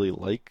really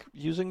like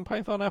using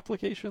Python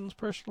applications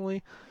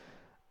personally.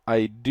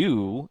 I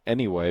do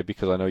anyway,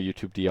 because I know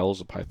YouTube DL is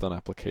a Python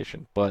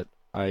application, but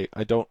I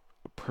don't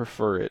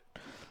prefer it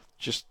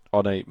just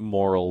on a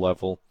moral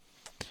level.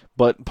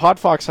 But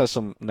Podfox has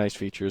some nice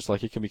features,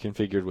 like it can be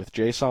configured with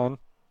JSON.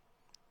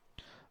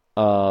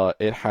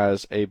 It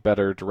has a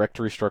better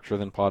directory structure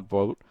than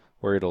Podboat,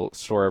 where it'll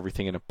store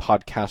everything in a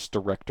podcast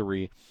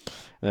directory,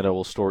 and then it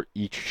will store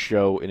each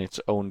show in its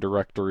own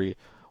directory,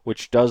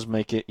 which does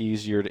make it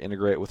easier to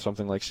integrate with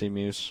something like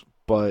CMUS,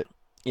 but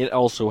it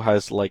also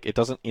has, it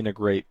doesn't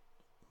integrate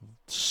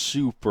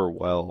super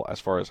well as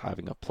far as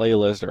having a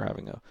playlist or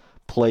having a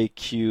play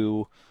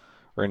queue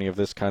or any of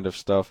this kind of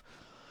stuff.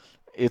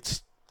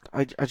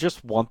 I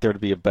just want there to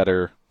be a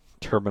better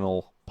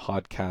terminal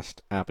podcast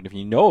app, and if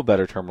you know a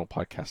better terminal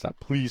podcast app,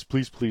 please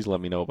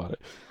let me know about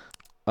it.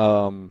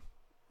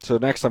 So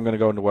next I'm going to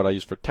go into what I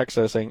use for text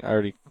editing. I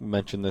already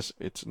mentioned this.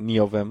 It's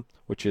NeoVim,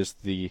 which is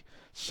the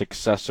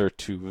successor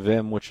to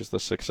Vim, which is the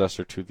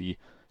successor to the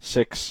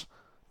 6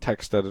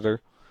 text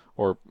editor,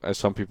 or as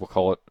some people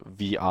call it,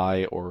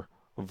 VI or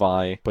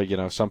Vi.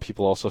 But, some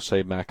people also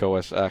say Mac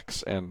OS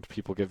X, and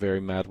people get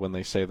very mad when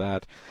they say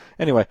that.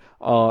 Anyway,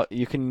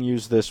 you can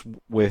use this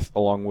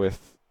along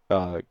with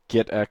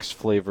GitX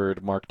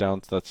flavored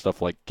markdowns, that's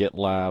stuff like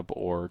GitLab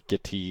or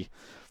Gitty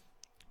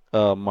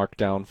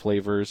markdown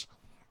flavors,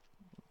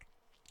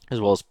 as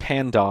well as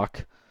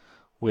Pandoc,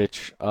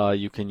 which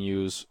you can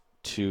use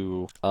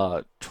to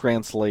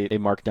translate a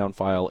markdown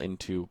file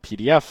into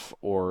PDF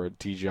or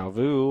Déjà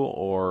Vu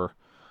or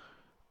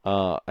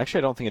Actually,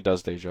 I don't think it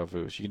does deja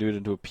vu. So you can do it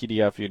into a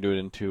PDF, you can do it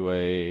into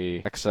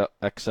a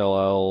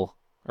XLL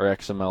or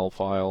XML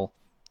file,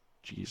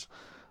 jeez,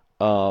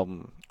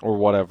 or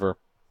whatever.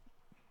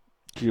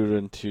 You can do it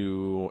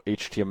into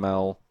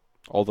HTML,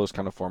 all those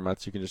kind of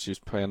formats. You can just use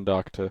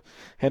Pandoc to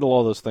handle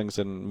all those things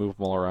and move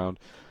them all around.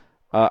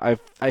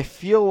 I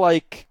feel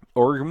like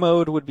org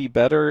mode would be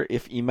better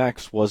if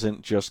Emacs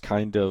wasn't just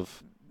kind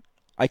of.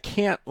 I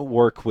can't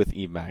work with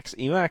Emacs.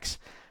 Emacs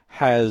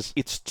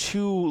it's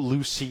too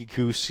loosey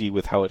goosey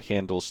with how it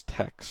handles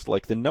text.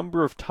 Like the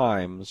number of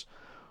times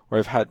where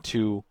I've had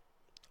to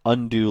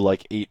undo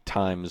like 8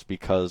 times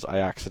because I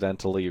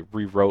accidentally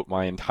rewrote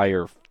my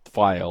entire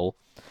file,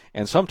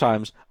 and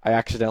sometimes I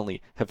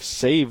accidentally have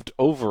saved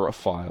over a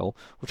file,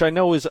 which I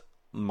know is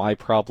my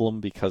problem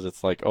because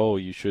it's like, oh,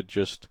 you should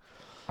just,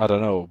 I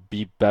don't know,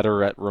 be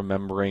better at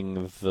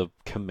remembering the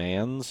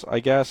commands,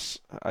 I guess,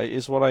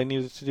 is what I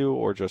needed to do,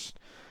 or just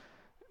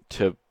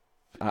to.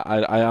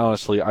 I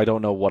honestly, I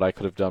don't know what I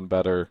could have done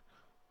better,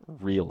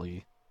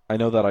 really. I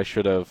know that I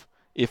should have,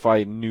 if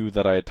I knew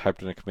that I had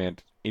typed in a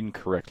command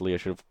incorrectly, I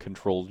should have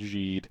Control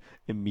G'd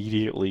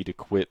immediately to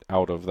quit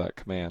out of that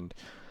command.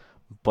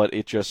 But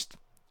it just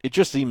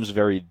seems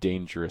very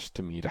dangerous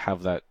to me to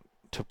have that,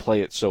 to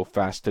play it so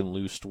fast and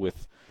loose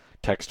with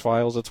text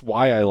files. That's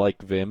why I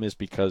like Vim, is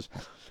because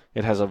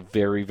it has a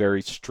very,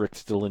 very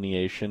strict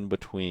delineation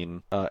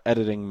between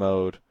editing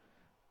mode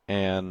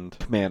and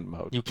command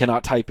mode. You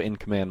cannot type in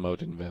command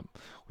mode in Vim,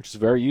 which is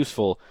very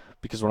useful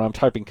because when I'm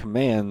typing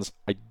commands,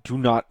 I do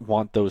not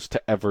want those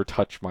to ever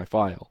touch my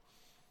file.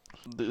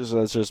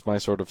 That's just my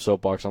sort of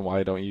soapbox on why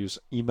I don't use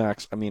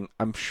Emacs. I mean,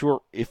 I'm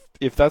sure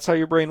if that's how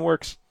your brain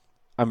works,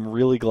 I'm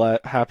really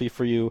happy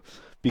for you,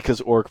 because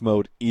org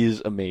mode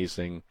is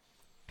amazing,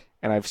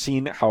 and I've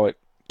seen how it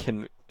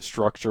can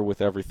structure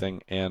with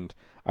everything, and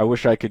I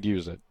wish I could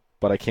use it,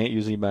 but I can't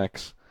use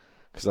Emacs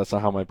because that's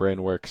not how my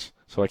brain works.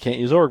 So I can't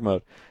use org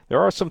mode. There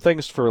are some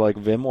things for like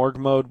Vim org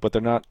mode, but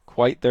they're not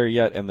quite there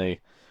yet, and they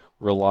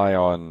rely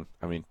on,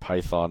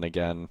 Python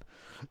again.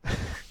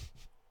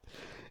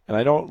 And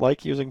I don't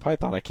like using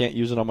Python. I can't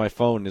use it on my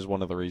phone is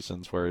one of the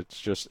reasons, where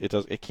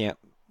it can't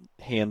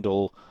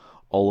handle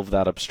all of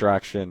that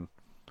abstraction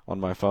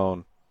on my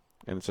phone,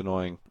 and it's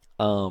annoying.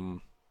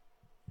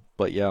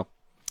 But yeah.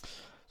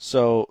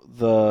 So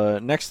the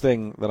next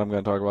thing that I'm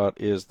going to talk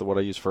about is what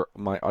I use for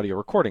my audio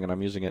recording, and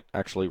I'm using it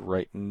actually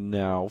right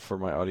now for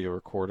my audio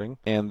recording.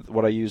 And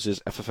what I use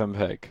is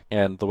FFmpeg,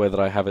 and the way that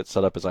I have it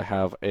set up is I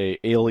have a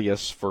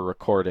alias for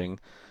recording,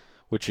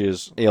 which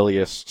is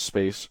alias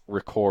space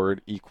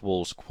record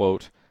equals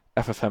quote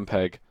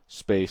FFmpeg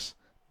space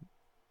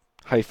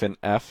hyphen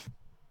F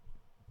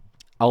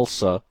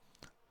ALSA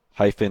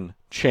hyphen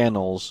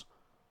channels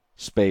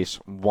space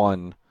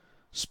 1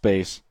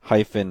 space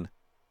hyphen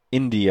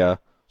India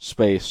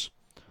space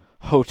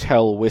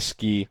hotel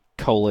whiskey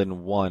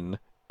 :1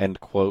 end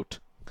quote.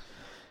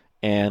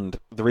 And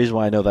the reason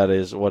why I know that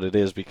is what it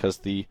is because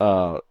the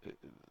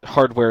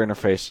hardware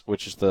interface,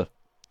 which is the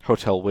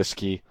hotel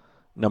whiskey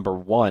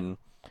 #1,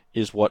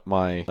 is what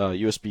my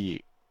USB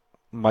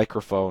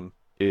microphone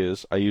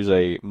is. I use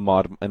an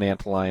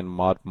Antlion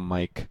mod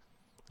mic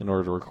in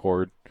order to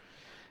record,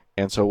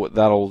 and so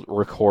that'll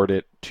record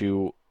it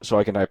so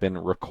I can type in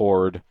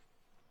record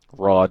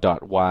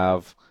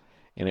raw.wav,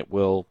 and it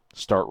will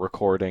start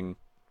recording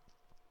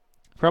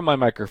from my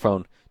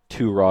microphone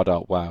to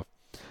raw.wav.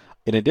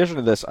 In addition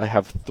to this, I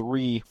have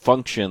 3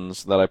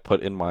 functions that I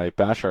put in my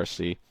bash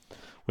RC,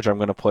 which I'm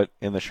going to put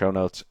in the show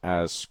notes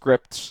as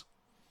scripts,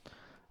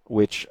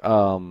 which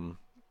do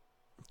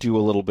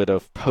a little bit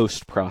of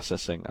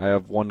post-processing. I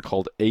have one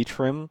called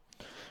atrim,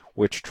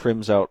 which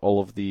trims out all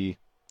of the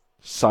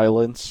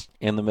silence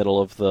in the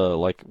middle of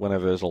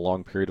whenever there's a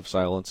long period of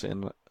silence.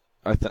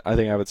 I think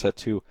I have it set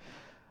to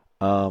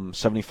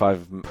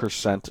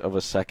 75% of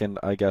a second,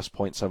 I guess,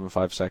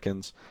 0.75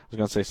 seconds. I was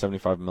going to say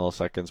 75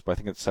 milliseconds, but I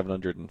think it's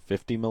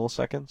 750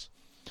 milliseconds.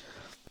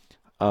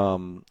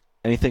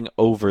 Anything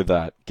over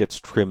that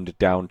gets trimmed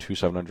down to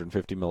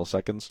 750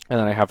 milliseconds. And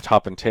then I have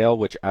top and tail,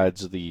 which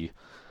adds the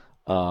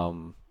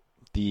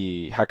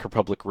Hacker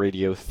Public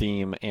Radio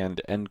theme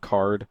and end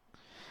card.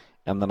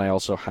 And then I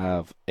also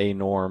have a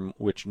norm,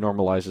 which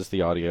normalizes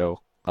the audio,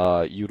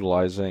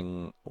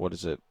 utilizing, what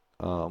is it?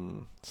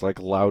 It's like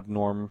loud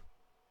norm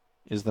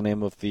is the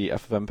name of the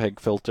FFmpeg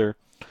filter.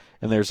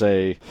 And there's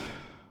a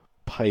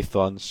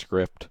Python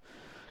script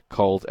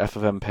called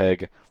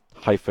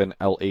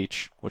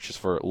FFmpeg-LH, which is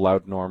for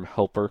loud norm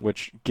helper,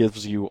 which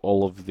gives you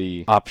all of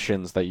the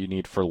options that you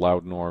need for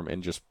loud norm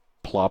and just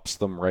plops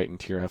them right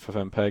into your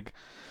FFmpeg.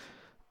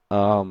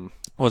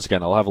 Once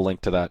again, I'll have a link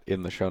to that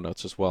in the show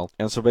notes as well.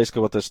 And so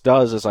basically what this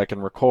does is I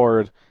can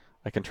record,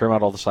 I can trim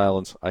out all the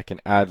silence, I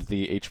can add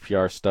the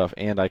HPR stuff,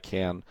 and I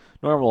can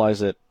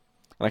normalize it.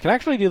 And I can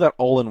actually do that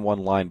all in one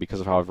line because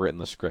of how I've written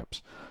the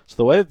scripts. So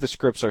the way that the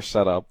scripts are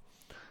set up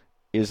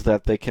is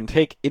that they can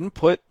take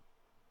input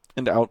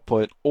and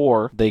output,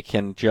 or they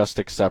can just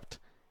accept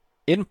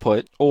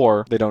input,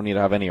 or they don't need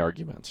to have any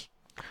arguments.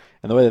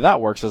 And the way that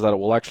works is that it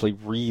will actually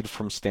read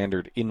from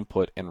standard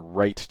input and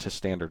write to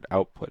standard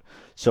output.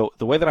 So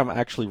the way that I'm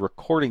actually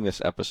recording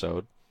this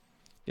episode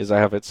is I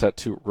have it set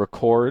to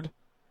record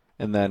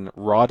and then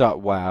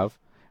raw.wav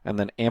and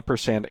then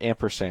ampersand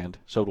ampersand.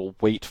 So it will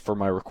wait for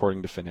my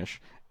recording to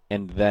finish.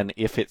 And then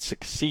if it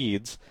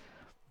succeeds,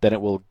 then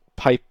it will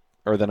pipe,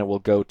 or then it will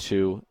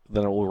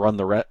run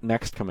the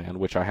next command,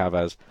 which I have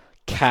as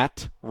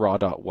cat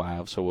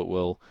raw.wav. So it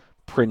will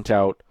print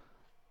out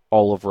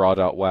all of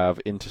raw.wav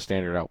into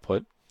standard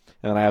output.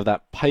 And then I have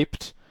that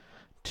piped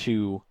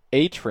to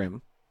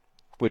atrim,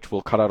 which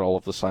will cut out all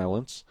of the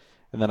silence.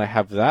 And then I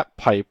have that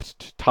piped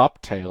to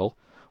top tail,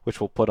 which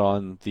will put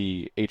on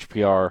the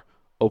HPR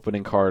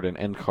opening card and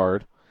end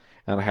card.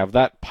 And I have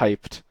that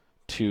piped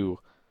to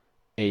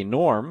a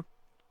norm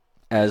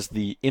as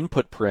the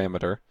input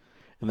parameter.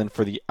 And then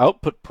for the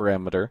output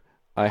parameter,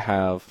 I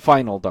have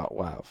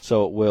final.wav.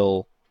 So it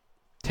will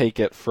take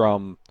it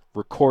from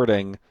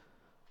recording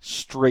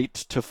straight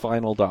to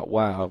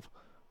final.wav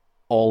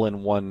all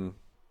in one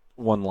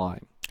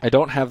line. I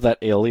don't have that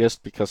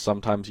aliased because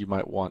sometimes you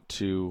might want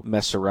to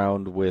mess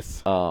around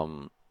with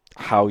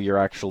how you're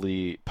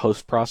actually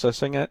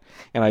post-processing it.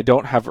 And I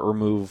don't have it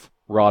remove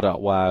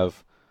raw.wav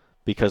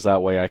because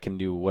that way I can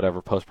do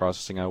whatever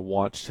post-processing I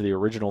want to the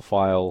original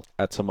file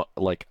at some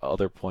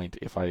other point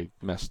if I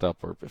messed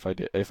up or if I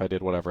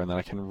did whatever, and then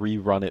I can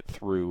rerun it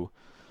through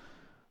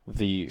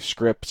the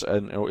scripts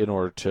in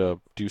order to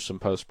do some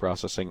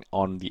post-processing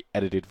on the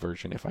edited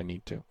version if I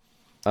need to.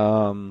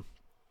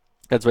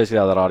 That's basically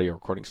how that audio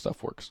recording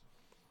stuff works.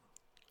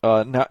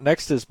 Now,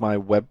 next is my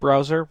web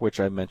browser, which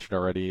I mentioned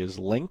already is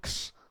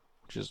Lynx,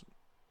 which is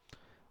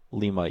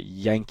Lima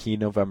Yankee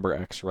November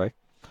X-ray.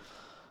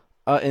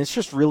 And it's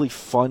just really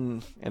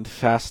fun and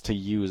fast to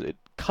use. It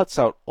cuts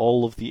out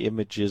all of the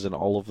images and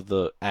all of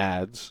the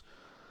ads.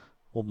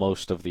 Well,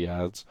 most of the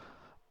ads.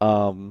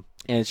 And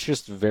it's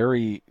just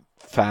very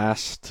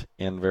fast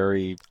and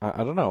very,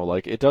 I don't know,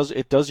 like it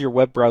does your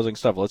web browsing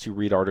stuff. It lets you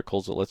read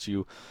articles. It lets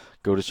you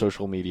go to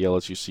social media. It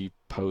lets you see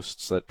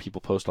posts that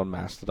people post on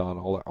Mastodon,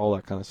 all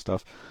that kind of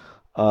stuff.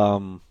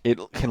 It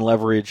can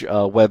leverage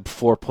Web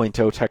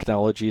 4.0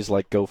 technologies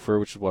like Gopher,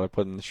 which is what I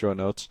put in the show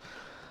notes.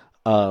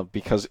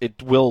 Because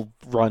it will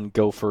run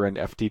Gopher and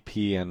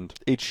FTP and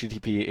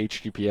HTTP,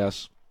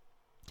 HTTPS,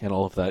 and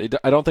all of that.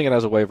 I don't think it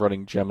has a way of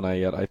running Gemini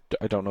yet.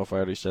 I don't know if I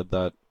already said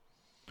that,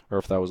 or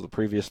if that was the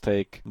previous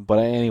take. But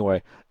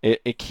anyway,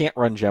 it can't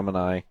run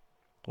Gemini,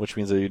 which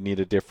means that you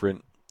need a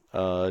different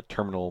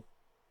terminal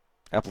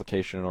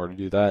application in order to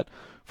do that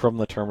from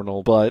the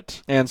terminal.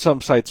 And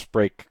some sites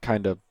break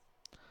kind of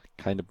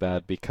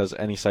bad because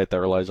any site that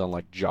relies on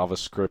like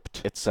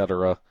JavaScript,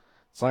 etc.,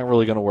 it's not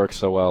really going to work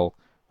so well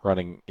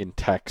running in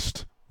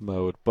text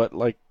mode. But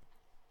like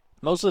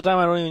most of the time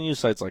I don't even use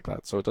sites like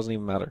that, so it doesn't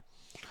even matter.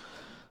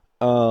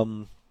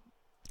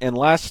 And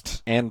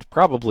last and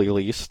probably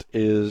least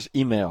is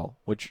email,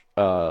 which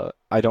I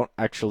didn't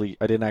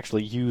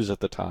actually use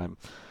at the time.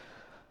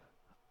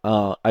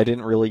 I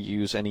didn't really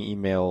use any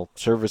email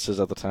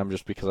services at the time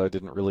just because I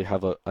didn't really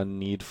have a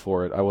need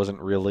for it. I wasn't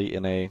really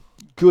in a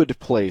good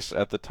place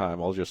at the time,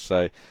 I'll just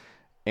say.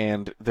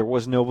 And there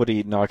was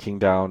nobody knocking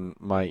down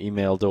my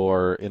email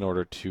door in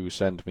order to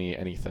send me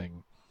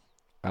anything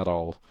at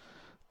all.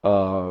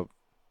 And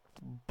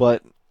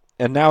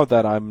now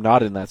that I'm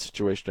not in that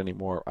situation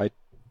anymore, I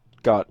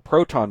got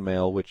Proton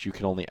Mail, which you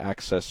can only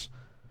access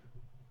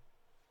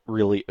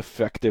really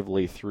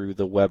effectively through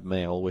the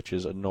webmail, which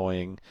is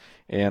annoying,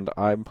 and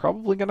I'm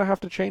probably gonna have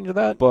to change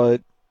that.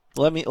 But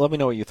let me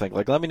know what you think.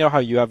 Like, let me know how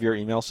you have your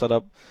email set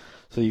up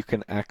so you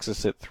can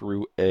access it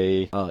through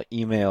a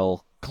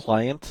email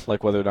client,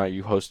 like whether or not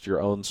you host your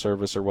own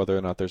service or whether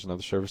or not there's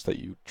another service that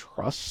you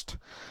trust.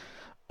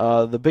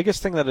 The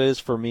biggest thing that it is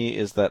for me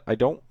is that I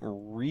don't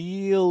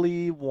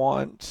really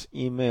want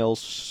emails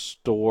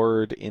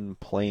stored in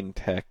plain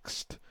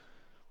text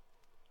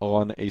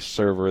on a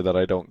server that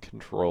I don't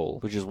control,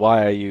 which is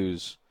why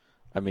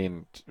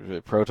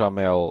Proton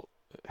Mail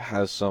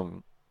has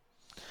some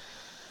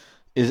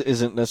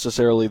isn't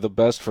necessarily the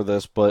best for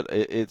this, but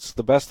it's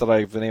the best that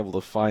I've been able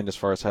to find as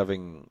far as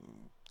having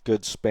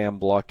good spam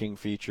blocking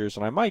features,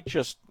 and I might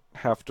just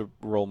have to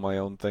roll my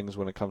own things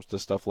when it comes to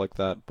stuff like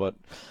that. But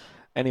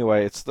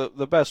anyway, it's the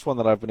best one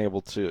that I've been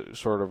able to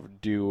sort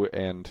of do,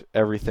 and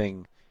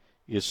everything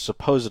is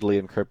supposedly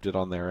encrypted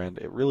on their end.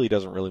 It really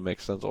doesn't really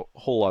make a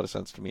whole lot of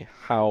sense to me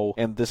how,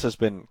 and this has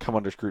been come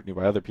under scrutiny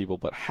by other people,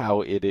 but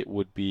how it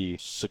would be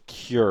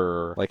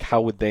secure. Like,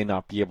 how would they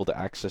not be able to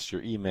access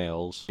your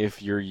emails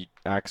if you're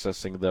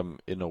accessing them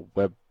in a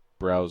web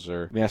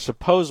browser? I mean, I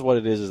suppose what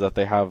it is that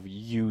they have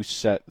you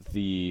set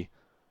the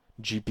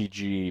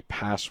GPG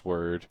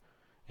password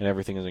and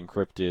everything is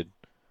encrypted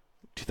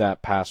to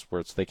that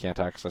password, so they can't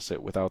access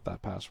it without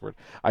that password.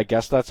 I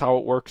guess that's how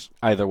it works.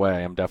 Either way, I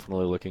am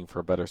definitely looking for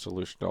a better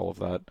solution to all of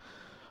that.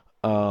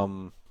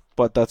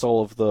 But that's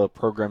all of the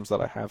programs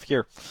that I have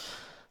here.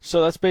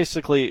 So that's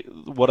basically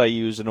what I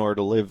use in order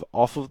to live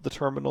off of the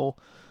terminal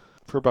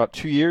for about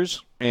 2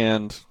 years,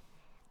 and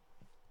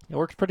it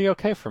works pretty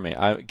okay for me.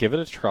 I give it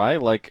a try.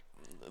 Like,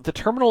 the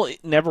terminal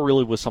never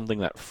really was something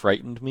that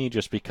frightened me,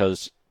 just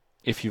because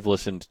if you've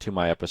listened to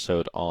my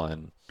episode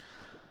on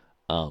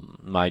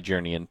my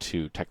journey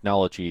into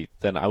technology,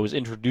 then I was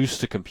introduced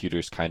to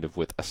computers kind of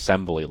with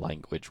assembly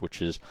language,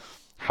 which is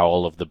how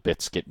all of the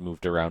bits get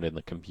moved around in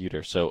the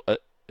computer. So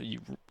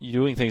you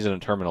doing things in a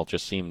terminal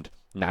just seemed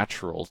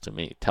natural to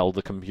me. Tell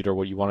the computer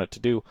what you want it to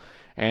do,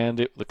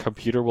 and the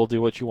computer will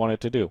do what you want it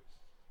to do.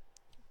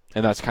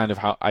 And that's kind of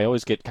how I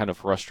always get kind of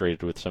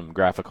frustrated with some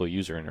graphical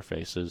user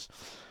interfaces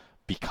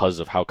because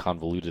of how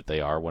convoluted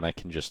they are, when I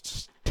can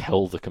just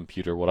tell the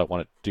computer what I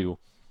want it to do,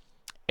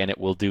 and it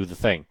will do the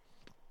thing.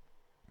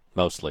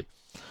 Mostly.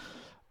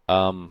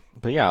 But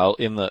yeah,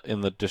 in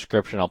the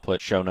description I'll put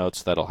show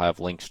notes that'll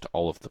have links to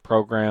all of the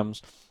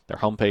programs, their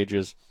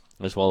homepages,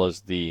 as well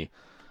as the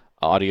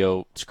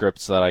audio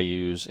scripts that I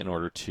use in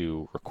order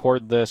to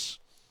record this,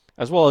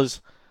 as well as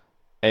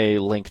a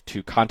link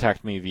to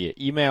contact me via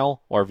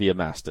email or via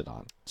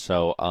Mastodon.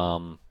 So,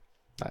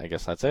 I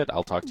guess that's it.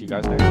 I'll talk to you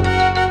guys next.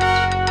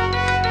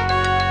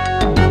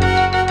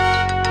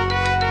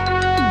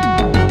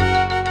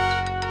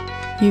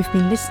 You've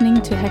been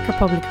listening to Hacker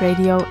Public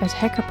Radio at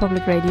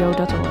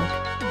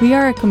hackerpublicradio.org. We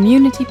are a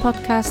community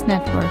podcast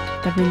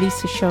network that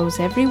releases shows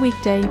every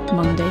weekday,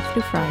 Monday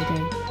through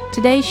Friday.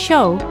 Today's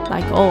show,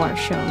 like all our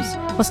shows,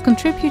 was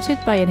contributed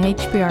by an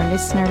HPR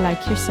listener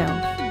like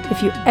yourself.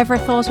 If you ever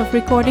thought of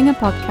recording a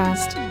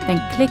podcast, then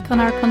click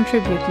on our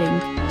contribute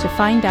link to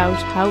find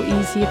out how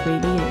easy it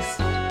really is.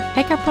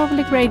 Hacker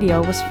Public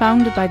Radio was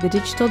founded by the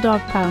Digital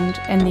Dog Pound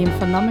and the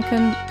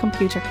Infonomicon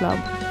Computer Club,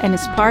 and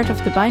is part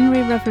of the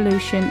binary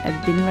revolution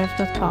at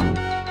binrev.com.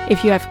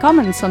 If you have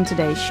comments on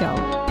today's show,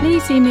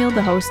 please email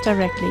the host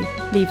directly,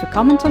 leave a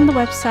comment on the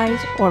website,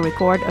 or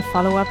record a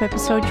follow-up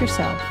episode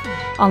yourself.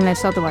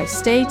 Unless otherwise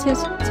stated,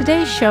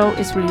 today's show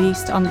is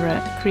released under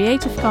a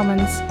Creative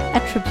Commons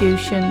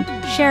Attribution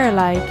Share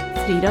Alike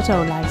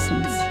 3.0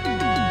 license.